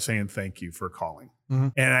start it by saying thank you for calling. Mm-hmm.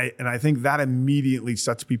 And I think that immediately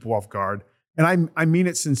sets people off guard. And I mean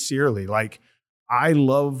it sincerely. Like, I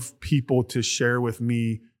love people to share with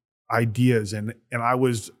me ideas. And I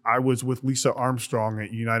was with Lisa Armstrong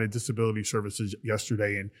at United Disability Services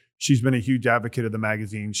yesterday, and she's been a huge advocate of the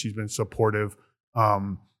magazine. She's been supportive.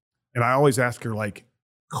 And I always ask her, like,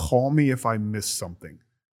 call me if I missed something.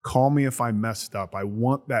 Call me if I messed up. I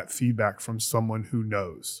want that feedback from someone who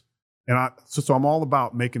knows. And so I'm all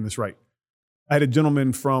about making this right. I had a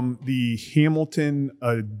gentleman from the Hamilton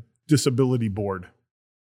Disability Board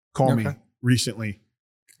call me recently,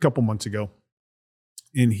 a couple months ago.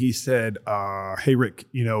 And he said, hey, Rick,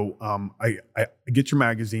 I get your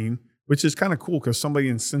magazine, which is kind of cool because somebody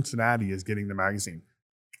in Cincinnati is getting the magazine.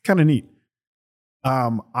 Kind of neat.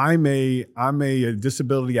 I'm a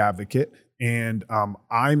disability advocate, and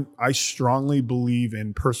I strongly believe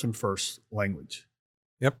in person first language.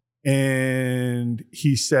 Yep. And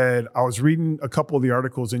he said, I was reading a couple of the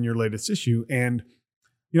articles in your latest issue, and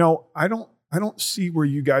I don't see where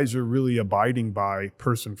you guys are really abiding by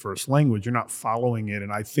person first language. You're not following it.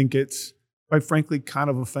 And I think it's, quite frankly, kind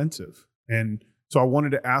of offensive. And so I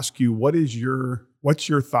wanted to ask you, what's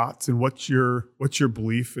your thoughts and what's your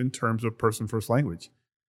belief in terms of person first language?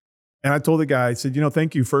 And I told the guy, I said,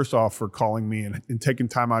 thank you first off for calling me and taking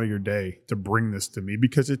time out of your day to bring this to me,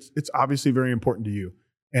 because it's obviously very important to you.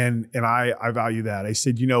 And I value that. I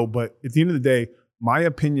said, but at the end of the day, my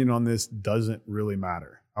opinion on this doesn't really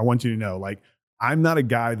matter. I want you to know, like, I'm not a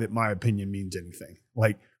guy that my opinion means anything.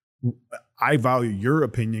 Like, I value your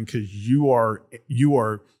opinion because you are,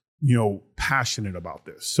 passionate about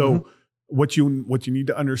this. So what you need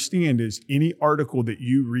to understand is any article that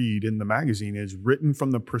you read in the magazine is written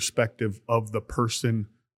from the perspective of the person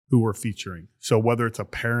who we're featuring. So whether it's a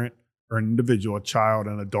parent or an individual, a child,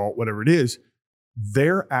 an adult, whatever it is,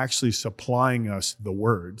 they're actually supplying us the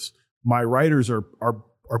words. My writers are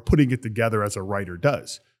putting it together as a writer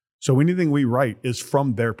does. So anything we write is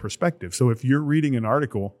from their perspective. So if you're reading an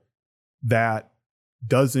article that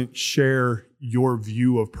doesn't share your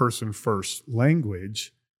view of person first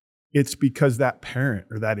language, it's because that parent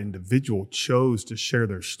or that individual chose to share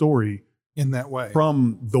their story in that way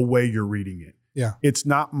from the way you're reading it. Yeah. It's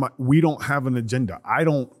not we don't have an agenda.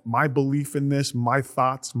 My belief in this, my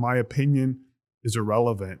thoughts, my opinion is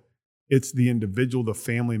irrelevant. It's the individual, the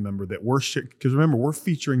family member that because remember, we're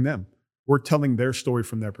featuring them. We're telling their story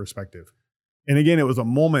from their perspective. And again, it was a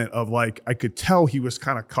moment of, like, I could tell he was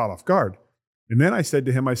kind of caught off guard. And then I said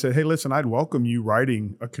to him, hey, listen, I'd welcome you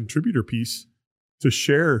writing a contributor piece to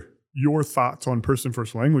share your thoughts on person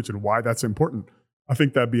first language and why that's important. I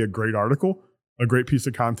think that'd be a great article, a great piece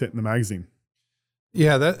of content in the magazine.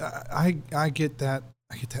 Yeah, that I get that.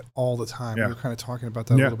 I get that all the time. Yeah. We were kind of talking about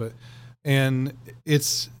that a little bit. And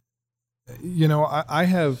it's,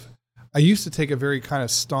 I used to take a very kind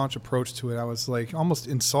of staunch approach to it. I was like almost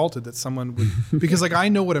insulted that someone would, because like I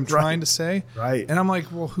know what I'm trying to say. Right. And I'm like,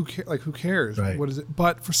 well, who cares? Right. What is it?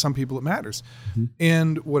 But for some people it matters. Mm-hmm.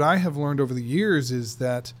 And what I have learned over the years is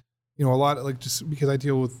that, a lot of, like, just because I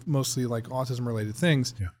deal with mostly like autism related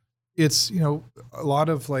things, it's, a lot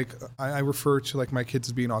of, like, I refer to, like, my kids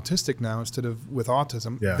as being autistic now instead of with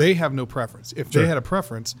autism. Yeah. They have no preference. If they had a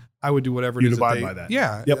preference, I would do whatever it You'd is abide by that.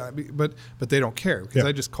 Yeah. Yep. But they don't care because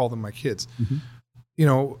I just call them my kids.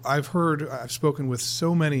 Mm-hmm. I've spoken with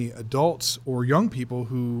so many adults or young people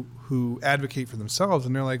who advocate for themselves,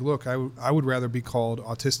 and they're like, look, I would rather be called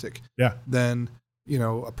autistic than,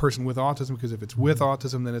 a person with autism, because if it's with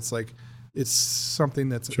autism, then it's like, it's something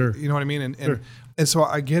that's, Sure. you know what I mean? Sure. And so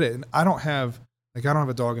I get it. And I don't have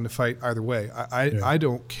a dog in the fight either way. I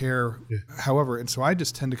don't care, however. And so I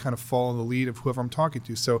just tend to kind of follow the lead of whoever I'm talking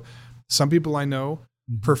to. So some people I know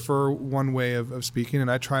prefer one way of speaking,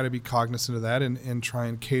 and I try to be cognizant of that and try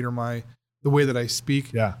and cater the way that I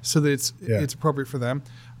speak so that it's appropriate for them.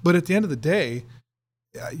 But at the end of the day,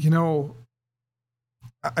 you know,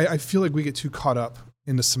 I feel like we get too caught up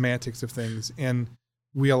in the semantics of things, and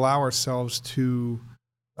we allow ourselves to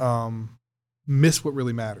miss what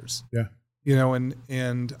really matters. Yeah. You know,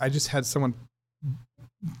 and I just had someone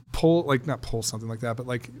not pull something like that, but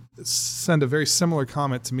like send a very similar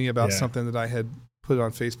comment to me about something that I had put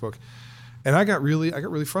on Facebook. And I got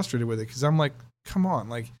really frustrated with it, because I'm like, come on,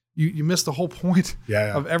 like you missed the whole point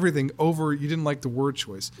of everything over, you didn't like the word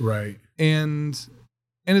choice. Right. And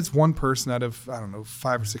it's one person out of, I don't know,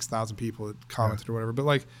 5,000 or 6,000 people that commented or whatever. But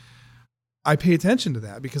like, I pay attention to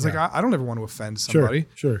that because like I don't ever want to offend somebody.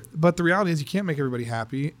 Sure. But the reality is you can't make everybody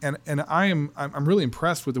happy. And I'm really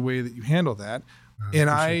impressed with the way that you handle that. And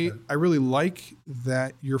I really like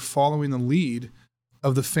that you're following the lead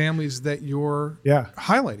of the families that you're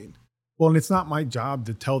highlighting. Well, and it's not my job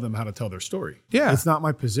to tell them how to tell their story. Yeah. It's not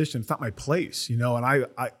my position. It's not my place, you know, and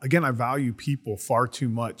I value people far too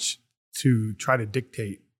much to try to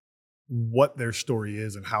dictate what their story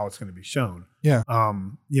is and how it's going to be shown. Yeah.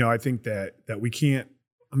 You know, I think that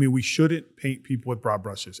we shouldn't paint people with broad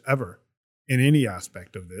brushes ever in any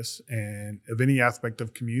aspect of this and of any aspect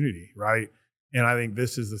of community. Right. And I think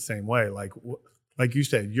this is the same way. Like you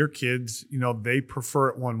said, your kids, you know, they prefer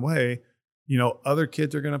it one way, you know, other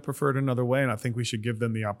kids are going to prefer it another way. And I think we should give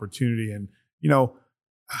them the opportunity. And, you know,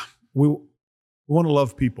 we want to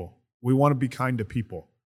love people. We want to be kind to people.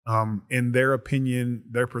 In their opinion,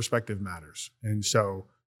 their perspective matters. And so,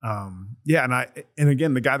 and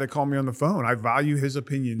again, the guy that called me on the phone, I value his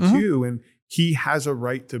opinion too. And he has a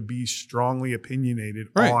right to be strongly opinionated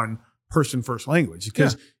on person first language,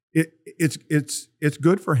 because it's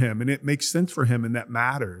good for him and it makes sense for him, and that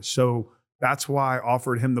matters. So that's why I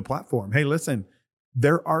offered him the platform. Hey, listen,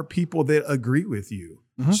 there are people that agree with you.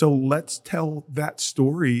 So let's tell that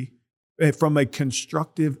story from a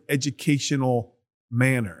constructive, educational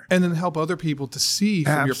manner, and then help other people to see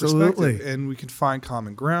from your perspective, and we can find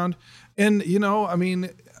common ground. And you know, I mean,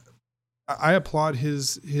 I applaud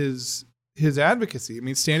his advocacy. I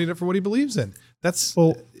mean, standing up for what he believes in. That's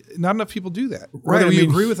not enough people do that, whether you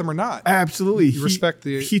agree with them or not. Absolutely,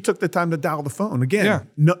 He took the time to dial the phone again.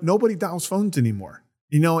 Yeah. Nobody dials phones anymore.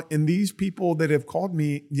 You know, and these people that have called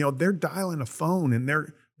me, you know, they're dialing a phone and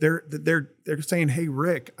they're saying, "Hey,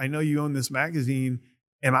 Rick, I know you own this magazine,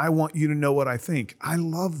 and I want you to know what I think." I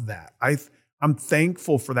love that. I'm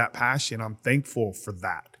thankful for that passion. I'm thankful for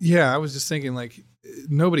that. Yeah, I was just thinking, like,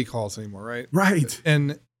 nobody calls anymore, right? Right.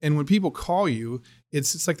 And when people call you,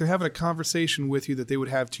 it's like they're having a conversation with you that they would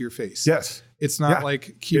have to your face. Yes. It's not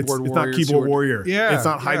like keyboard warrior. It's not keyboard warrior. Yeah. It's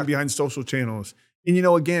not hiding behind social channels. And you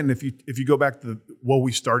know, again, if you go back to what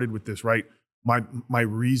we started with this, right? My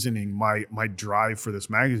reasoning, my drive for this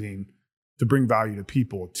magazine, to bring value to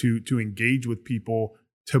people, to engage with people,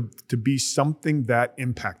 to be something that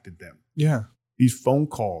impacted them. Yeah. These phone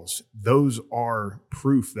calls, those are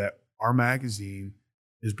proof that our magazine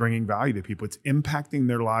is bringing value to people. It's impacting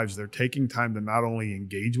their lives. They're taking time to not only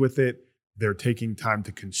engage with it, they're taking time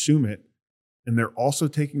to consume it, and they're also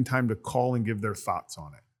taking time to call and give their thoughts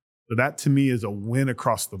on it. So that to me is a win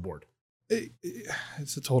across the board.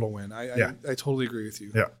 It's a total win. I totally agree with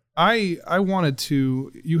you. Yeah. I wanted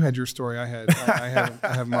to, you had your story. I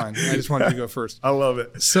have mine. I just wanted to go first. I love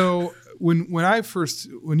it. So when you and I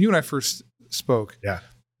first spoke,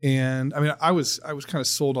 and I mean, I was kind of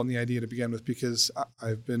sold on the idea to begin with, because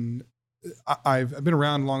I've been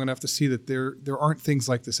around long enough to see that there aren't things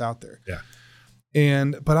like this out there.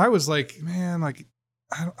 Yeah. But I was like, man, like,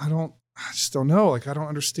 I just don't know. Like, I don't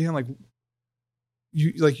understand. Like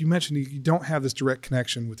you mentioned, you don't have this direct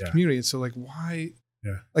connection with the community. And so like, why,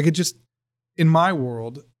 like, it just, in my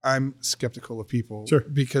world, I'm skeptical of people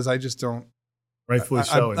because I just don't. Rightfully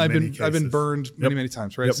so. I've been burned many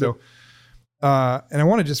times. Right. So, and I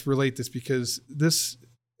want to just relate this, because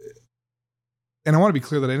and I want to be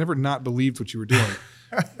clear that I never not believed what you were doing,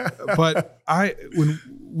 but when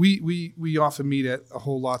we often meet at a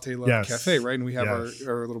whole latte love cafe, right? And we have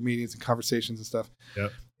our little meetings and conversations and stuff.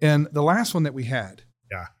 Yep. And the last one that we had,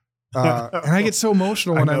 and I get so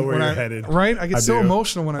emotional when I'm headed. Right? I get so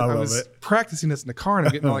emotional when I was practicing this in the car, and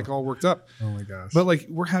I'm getting like all worked up. Oh my gosh. But like,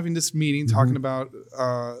 we're having this meeting talking about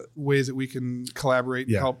ways that we can collaborate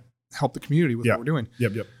and help the community with what we're doing.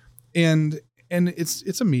 Yep. and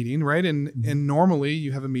it's a meeting, right? And normally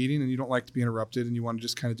you have a meeting and you don't like to be interrupted and you want to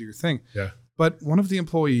just kind of do your thing. Yeah. But one of the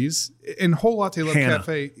employees in Whole Latte Love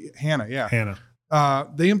Cafe, Hannah,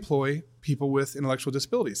 they employ people with intellectual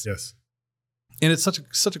disabilities. Yes. And it's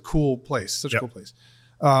such a cool place, a cool place.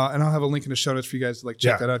 And I'll have a link in the show notes for you guys to like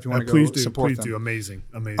check that out if you want to go support them. Please do. Amazing.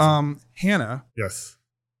 Hannah yes.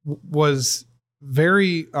 was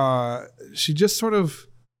very, she just sort of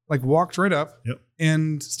like walked right up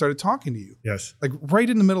and started talking to you. Yes. Like right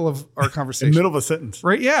in the middle of our conversation. In the middle of a sentence.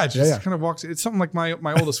 Right. Yeah. Just kind of walks. It's something like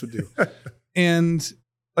my oldest would do. And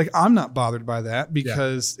like, I'm not bothered by that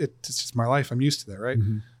because it's just my life. I'm used to that. Right.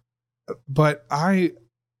 Mm-hmm. But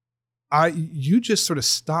you just sort of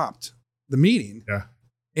stopped the meeting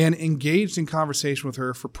and engaged in conversation with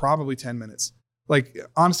her for probably 10 minutes. Like,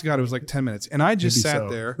 honest to God, it was like 10 minutes. And I just sat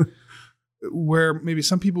there where maybe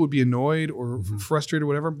some people would be annoyed or frustrated or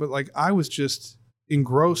whatever, but like I was just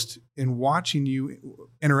engrossed in watching you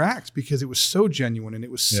interact because it was so genuine and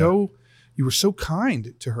it was you were so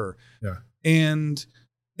kind to her. Yeah. And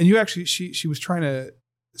you actually, she was trying to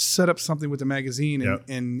set up something with the magazine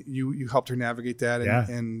and you helped her navigate that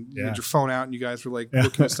and you had your phone out and you guys were like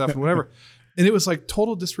looking at stuff and whatever. And it was like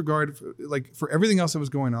total disregard for everything else that was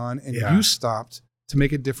going on. And you stopped to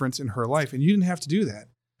make a difference in her life and you didn't have to do that.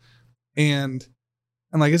 And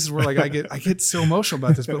like, this is where like, I get so emotional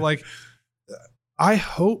about this, but like, I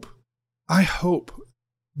hope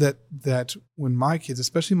that when my kids,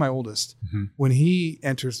 especially my oldest, when he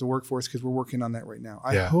enters the workforce, because we're working on that right now,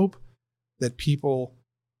 I hope that people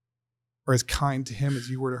are as kind to him as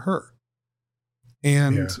you were to her.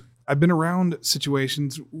 And I've been around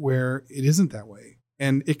situations where it isn't that way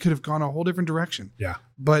and it could have gone a whole different direction. Yeah.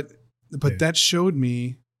 But that showed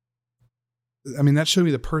me, that showed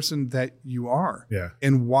me the person that you are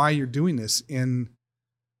and why you're doing this. And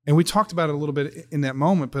we talked about it a little bit in that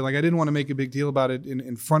moment, but like, I didn't want to make a big deal about it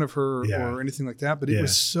in front of her or anything like that. But it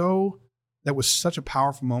was that was such a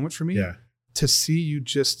powerful moment for me to see you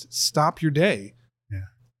just stop your day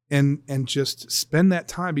and just spend that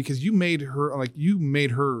time because you made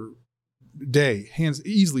her day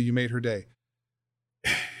easily. You made her day.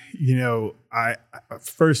 I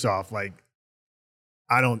first off, like,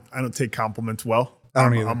 I don't take compliments well. I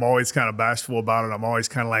don't either. I'm always kind of bashful about it. I'm always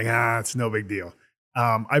kind of like, it's no big deal.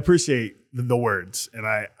 I appreciate the words and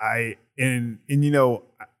I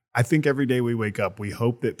think every day we wake up, we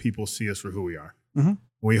hope that people see us for who we are. Mm-hmm.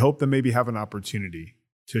 We hope that maybe have an opportunity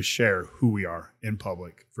to share who we are in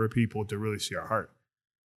public for people to really see our heart.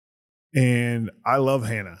 And I love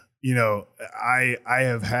Hannah. I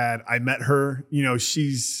met her,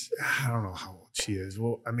 she's, I don't know how old she is.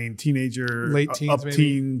 Well, teenager, late teens, up maybe,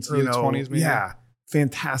 teens, early 20s, maybe. Yeah.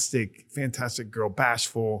 Fantastic girl,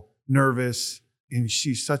 bashful, nervous. And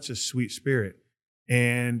she's such a sweet spirit.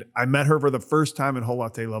 And I met her for the first time in Whole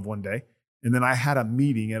Latte Love one day. And then I had a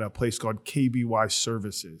meeting at a place called KBY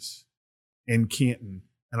Services in Canton.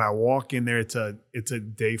 And I walk in there, it's a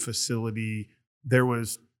day facility. There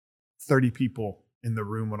was 30 people in the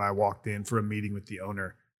room when I walked in for a meeting with the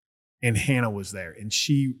owner. And Hannah was there. And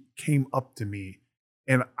she came up to me.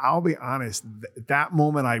 And I'll be honest, that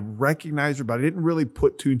moment I recognized her, but I didn't really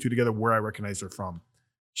put two and two together where I recognized her from.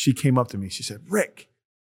 She came up to me. She said, "Rick,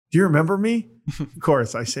 do you remember me?" Of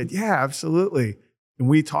course. I said, "Yeah, absolutely." And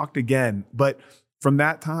we talked again. But from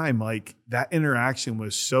that time, like, that interaction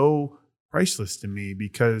was so priceless to me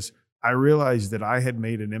because I realized that I had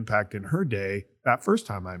made an impact in her day that first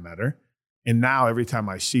time I met her. And now every time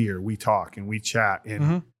I see her, we talk and we chat.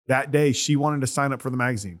 And that day she wanted to sign up for the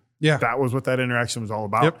magazine. Yeah. That was what that interaction was all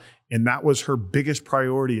about. Yep. And that was her biggest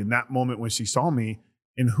priority in that moment when she saw me.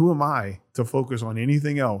 And who am I to focus on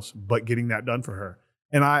anything else but getting that done for her?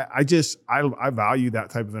 And I value that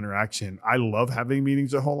type of interaction. I love having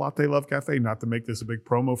meetings at Whole Latte Love Cafe, not to make this a big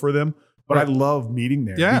promo for them, but I love meeting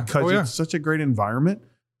there because it's such a great environment.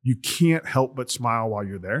 You can't help but smile while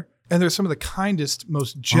you're there. And they're some of the kindest,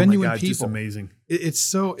 most genuine people. Just amazing.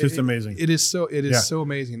 It's amazing. It is so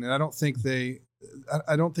amazing. And I don't think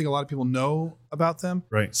a lot of people know about them.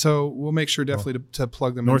 Right. So we'll make sure definitely to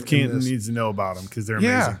plug them. North Canton needs to know about them because they're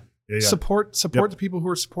amazing. Yeah. Support the people who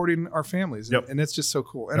are supporting our families. And it's just so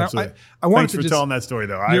cool. And I wanted Thanks for telling that story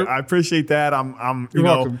though. I appreciate that. You're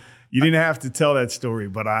welcome. You didn't have to tell that story,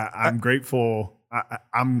 but I'm grateful.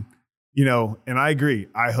 And I agree.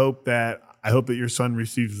 I hope that your son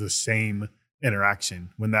receives the same interaction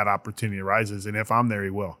when that opportunity arises. And if I'm there, he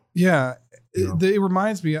will. Yeah. It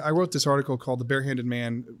reminds me, I wrote this article called The Barehanded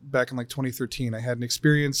Man back in like 2013. I had an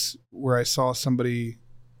experience where I saw somebody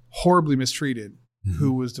horribly mistreated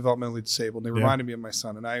who was developmentally disabled. They reminded me of my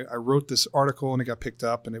son. And I wrote this article and it got picked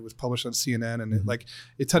up and it was published on CNN and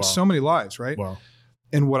it touched so many lives, right? Wow.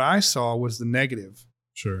 And what I saw was the negative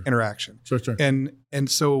interaction. Sure. And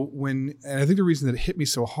so and I think the reason that it hit me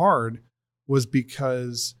so hard was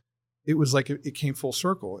because it was like it came full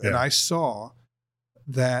circle. And I saw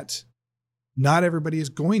that not everybody is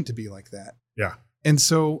going to be like that. Yeah. And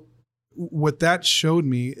so what that showed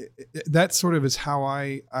me, that sort of is how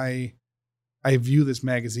I view this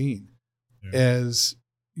magazine as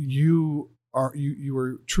you are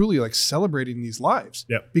truly like celebrating these lives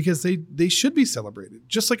because they should be celebrated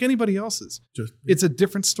just like anybody else's. It's a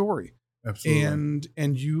different story. Absolutely.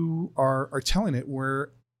 And you are telling it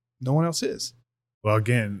where no one else is. Well,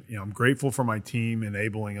 again, I'm grateful for my team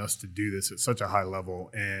enabling us to do this at such a high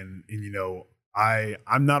level. And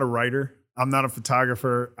I'm not a writer. I'm not a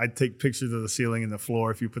photographer. I take pictures of the ceiling and the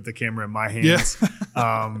floor if you put the camera in my hands.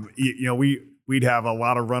 We'd have a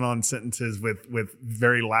lot of run-on sentences with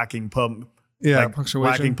very lacking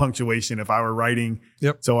punctuation if I were writing.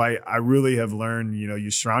 So I really have learned,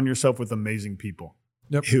 you surround yourself with amazing people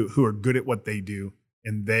who are good at what they do,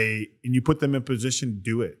 and you put them in position to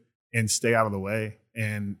do it and stay out of the way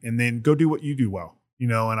and then go do what you do well.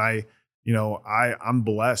 I'm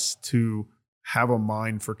blessed to have a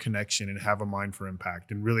mind for connection and have a mind for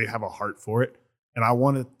impact and really have a heart for it. And I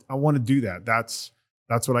want to do that. That's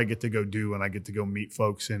what I get to go do, and I get to go meet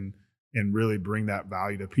folks and really bring that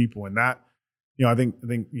value to people. And that, I think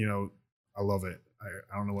I love it.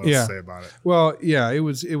 I don't know what else to say about it. Well, yeah, it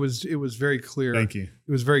was very clear. Thank you.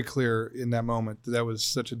 It was very clear in that moment that was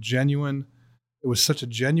such a genuine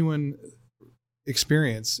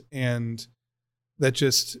experience, and that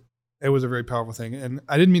it was a very powerful thing. And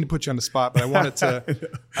I didn't mean to put you on the spot, but I wanted to,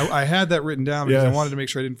 I had that written down because I wanted to make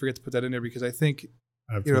sure I didn't forget to put that in there, because I think,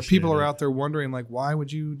 people are out there wondering, like, why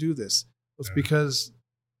would you do this? Well, it's because,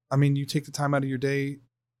 you take the time out of your day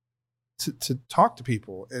to talk to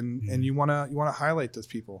people and you want to highlight those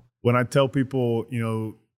people. When I tell people,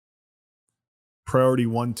 priority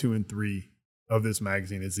 1, 2, and 3 of this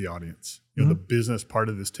magazine is the audience. The business part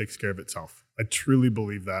of this takes care of itself. I truly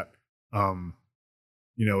believe that.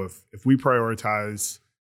 If we prioritize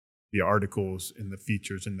the articles and the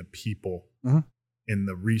features and the people and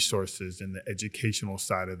the resources and the educational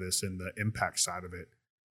side of this and the impact side of it,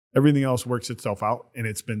 everything else works itself out. And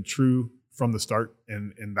it's been true from the start.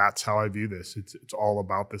 And that's how I view this. It's all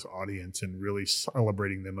about this audience and really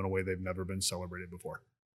celebrating them in a way they've never been celebrated before.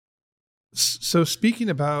 So speaking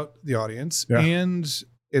about the audience and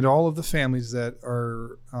all of the families that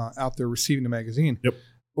are out there receiving the magazine,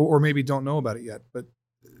 or maybe don't know about it yet, but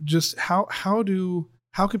just how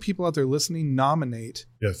can people out there listening nominate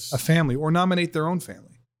a family or nominate their own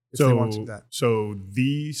family if they want to do that? So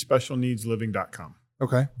thespecialneedsliving.com.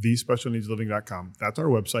 Okay. Thespecialneedsliving.com. That's our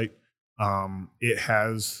website. It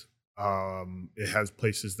has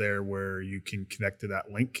places there where you can connect to that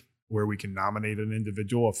link, where we can nominate an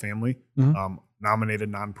individual, a family, nominate a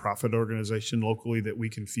nonprofit organization locally that we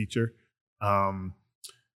can feature.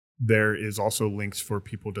 There is also links for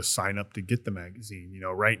people to sign up to get the magazine.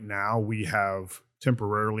 Right now we have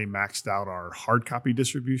temporarily maxed out our hard copy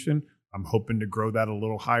distribution. I'm hoping to grow that a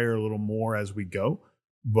little higher, a little more as we go.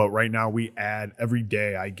 But right now we add every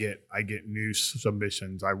day. I get new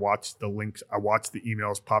submissions. I watch the links. I watch the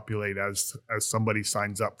emails populate as somebody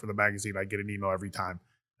signs up for the magazine. I get an email every time,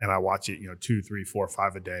 and I watch it, 2, 3, 4,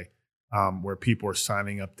 5 a day, where people are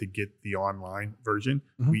signing up to get the online version.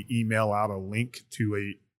 We email out a link to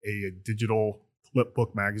a digital flip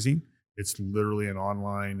book magazine. It's literally an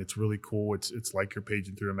online. It's really cool. It's like you're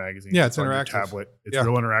paging through a magazine. Yeah, it's on interactive. Your tablet. It's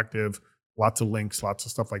real interactive. Lots of links, lots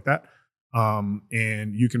of stuff like that.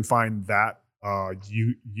 And you can find that.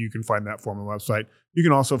 You can find that form on the website. You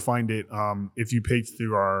can also find it if you page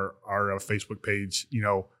through our Facebook page.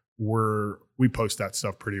 We post that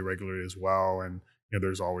stuff pretty regularly as well, and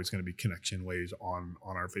there's always going to be connection ways on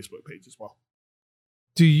our Facebook page as well.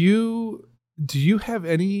 Do you have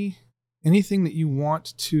anything that you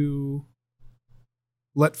want to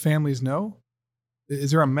let families know?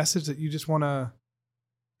 Is there a message that you just want to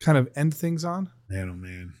kind of end things on? Man, oh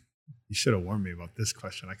man, you should have warned me about this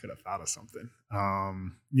question. I could have thought of something. I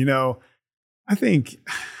think,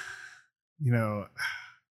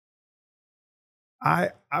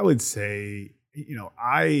 I would say,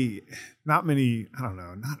 not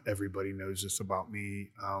everybody knows this about me.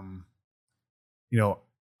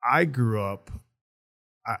 I grew up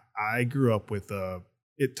with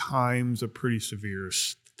at times a pretty severe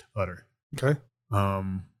stutter. Okay.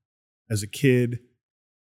 As a kid,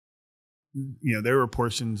 there were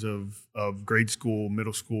portions of grade school,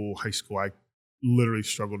 middle school, high school, I literally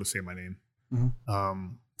struggled to say my name.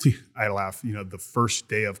 I laugh, the first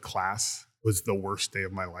day of class was the worst day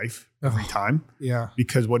of my life every time. Yeah.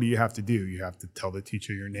 Because what do you have to do? You have to tell the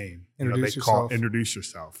teacher your name. Introduce yourself. Introduce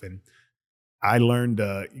yourself. And I learned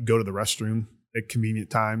to go to the restroom at convenient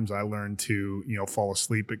times. I learned to, fall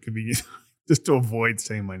asleep at convenient just to avoid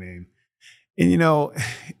saying my name. And,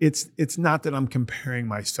 it's not that I'm comparing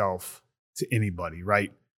myself to anybody,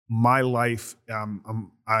 right? My life,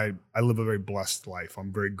 I live a very blessed life.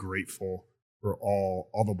 I'm very grateful for all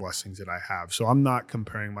the blessings that I have. So I'm not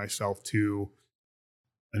comparing myself to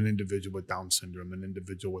an individual with Down syndrome, an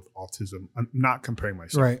individual with autism. I'm not comparing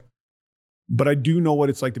myself. Right. But I do know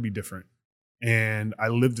what it's like to be different. And I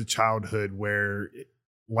lived a childhood where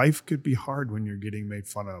life could be hard when you're getting made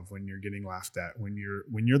fun of, when you're getting laughed at, when you're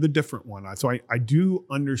the different one. So I do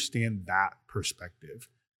understand that perspective.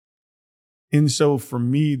 And so for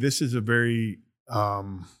me, this is a very,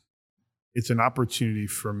 it's an opportunity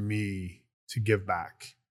for me to give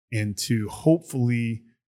back and to hopefully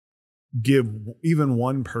give even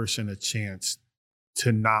one person a chance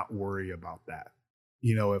to not worry about that.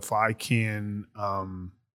 If I can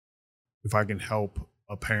help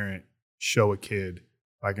a parent show a kid,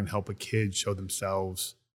 if I can help a kid show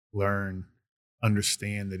themselves, learn,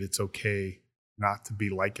 understand that it's okay not to be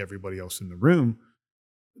like everybody else in the room,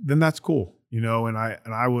 then that's cool. And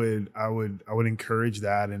I would encourage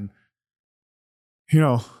that. And,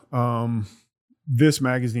 this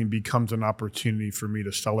magazine becomes an opportunity for me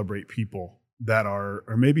to celebrate people that are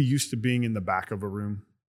maybe used to being in the back of a room,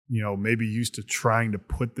 maybe used to trying to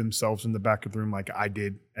put themselves in the back of the room like I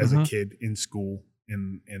did as a kid in school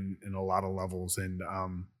in a lot of levels. And,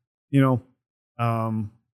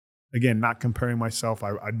 again, not comparing myself.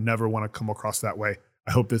 I'd never want to come across that way.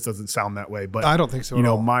 I hope this doesn't sound that way, but I don't think so at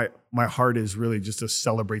all. My heart is really just to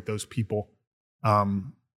celebrate those people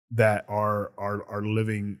that are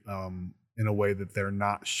living in a way that they're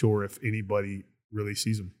not sure if anybody really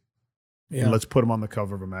sees them. Yeah. And let's put them on the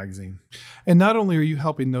cover of a magazine. And not only are you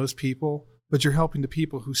helping those people, but you're helping the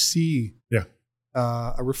people who see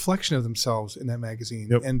a reflection of themselves in that magazine.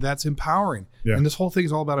 Yep. And that's empowering. Yeah. And this whole thing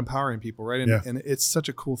is all about empowering people, right? And it's such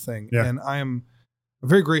a cool thing. Yeah. And I'm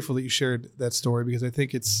very grateful that you shared that story, because I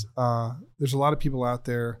think it's there's a lot of people out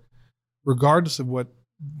there, regardless of what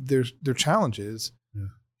their challenge is,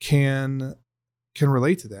 can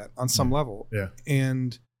relate to that on some level. Yeah.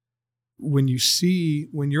 And when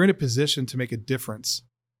you're in a position to make a difference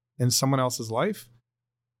in someone else's life,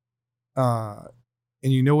 and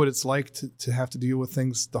you know what it's like to have to deal with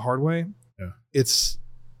things the hard way, it's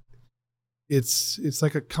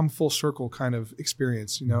like a come full circle kind of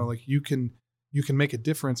experience. Like you can make a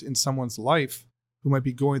difference in someone's life who might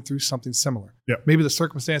be going through something similar. Yeah. Maybe the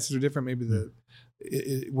circumstances are different, maybe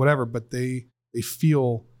whatever, but they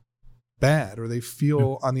feel bad, or they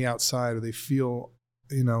feel on the outside, or they feel,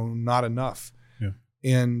 not enough. Yeah.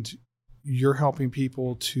 And you're helping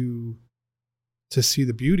people to see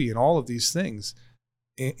the beauty in all of these things.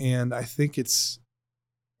 And I think it's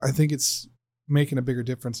making a bigger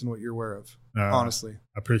difference than what you're aware of, honestly.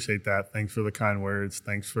 I appreciate that. Thanks for the kind words.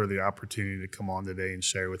 Thanks for the opportunity to come on today and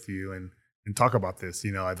share with you and talk about this.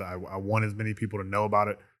 I want as many people to know about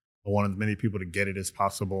it. I want as many people to get it as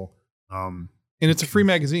possible. And it's a free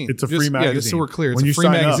magazine. It's a free magazine. Yeah, just so we're clear, it's when a free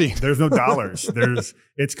magazine. Up, there's no dollars.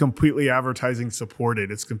 It's completely advertising supported.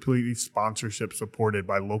 It's completely sponsorship supported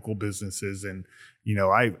by local businesses. And,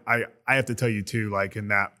 I have to tell you too, like in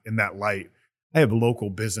that light, I have local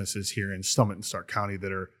businesses here in Summit and Stark County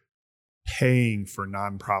that are paying for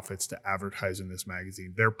nonprofits to advertise in this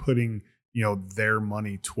magazine. They're putting, their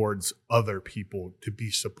money towards other people to be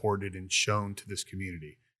supported and shown to this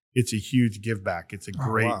community. It's a huge give back. It's a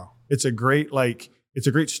great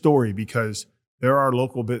story, because there are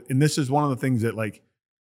local and this is one of the things that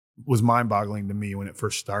was mind boggling to me when it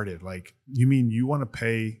first started. Like, you mean you want to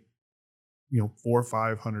pay, $400 or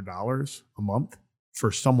 $500 a month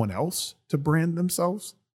for someone else to brand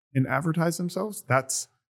themselves and advertise themselves? That's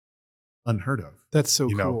unheard of. That's so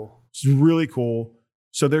cool. It's really cool.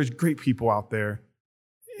 So there's great people out there.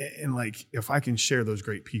 And if I can share those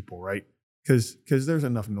great people, right? Because there's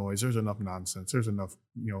enough noise, there's enough nonsense, there's enough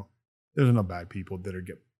bad people that are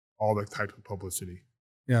get all the type of publicity.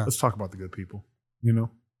 Yeah, let's talk about the good people.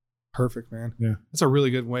 Perfect, man. Yeah, that's a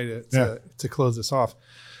really good way to close this off.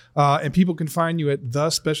 And people can find you at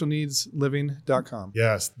thespecialneedsliving.com.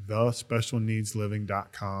 Yes,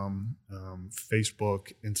 thespecialneedsliving.com.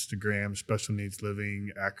 Facebook, Instagram, Special Needs Living,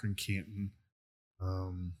 Akron, Canton.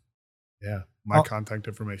 My contact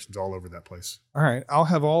information's all over that place. All right. I'll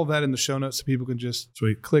have all of that in the show notes so people can just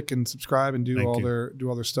click and subscribe and do all their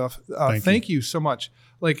stuff. Thank you so much.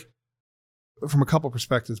 from a couple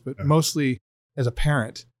perspectives, but mostly as a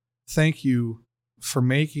parent, thank you for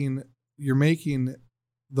making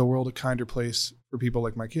the world a kinder place for people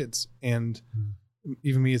like my kids and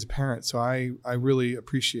even me as a parent. So I really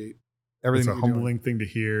appreciate everything. It's a humbling thing to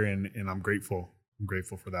hear, and I'm grateful. I'm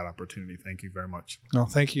grateful for that opportunity. Thank you very much. No,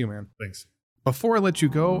 thank you, man. Thanks. Before I let you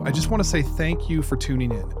go, I just want to say thank you for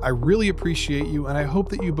tuning in. I really appreciate you, and I hope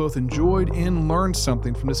that you both enjoyed and learned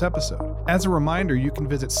something from this episode. As a reminder, you can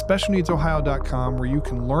visit specialneedsohio.com where you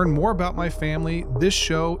can learn more about my family, this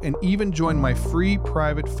show, and even join my free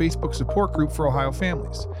private Facebook support group for Ohio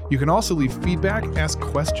families. You can also leave feedback, ask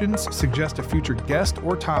questions, suggest a future guest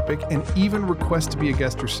or topic, and even request to be a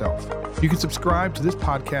guest yourself. You can subscribe to this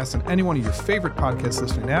podcast on any one of your favorite podcast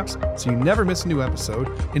listening apps so you never miss a new episode.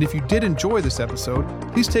 And if you did enjoy this episode,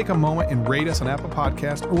 please take a moment and rate us on Apple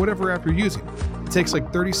Podcasts or whatever app you're using. It takes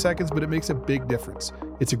like 30 seconds, but it makes a big difference.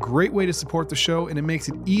 It's a great way to support the show, and it makes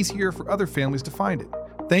it easier for other families to find it.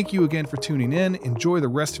 Thank you again for tuning in. Enjoy the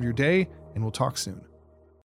rest of your day, and we'll talk soon.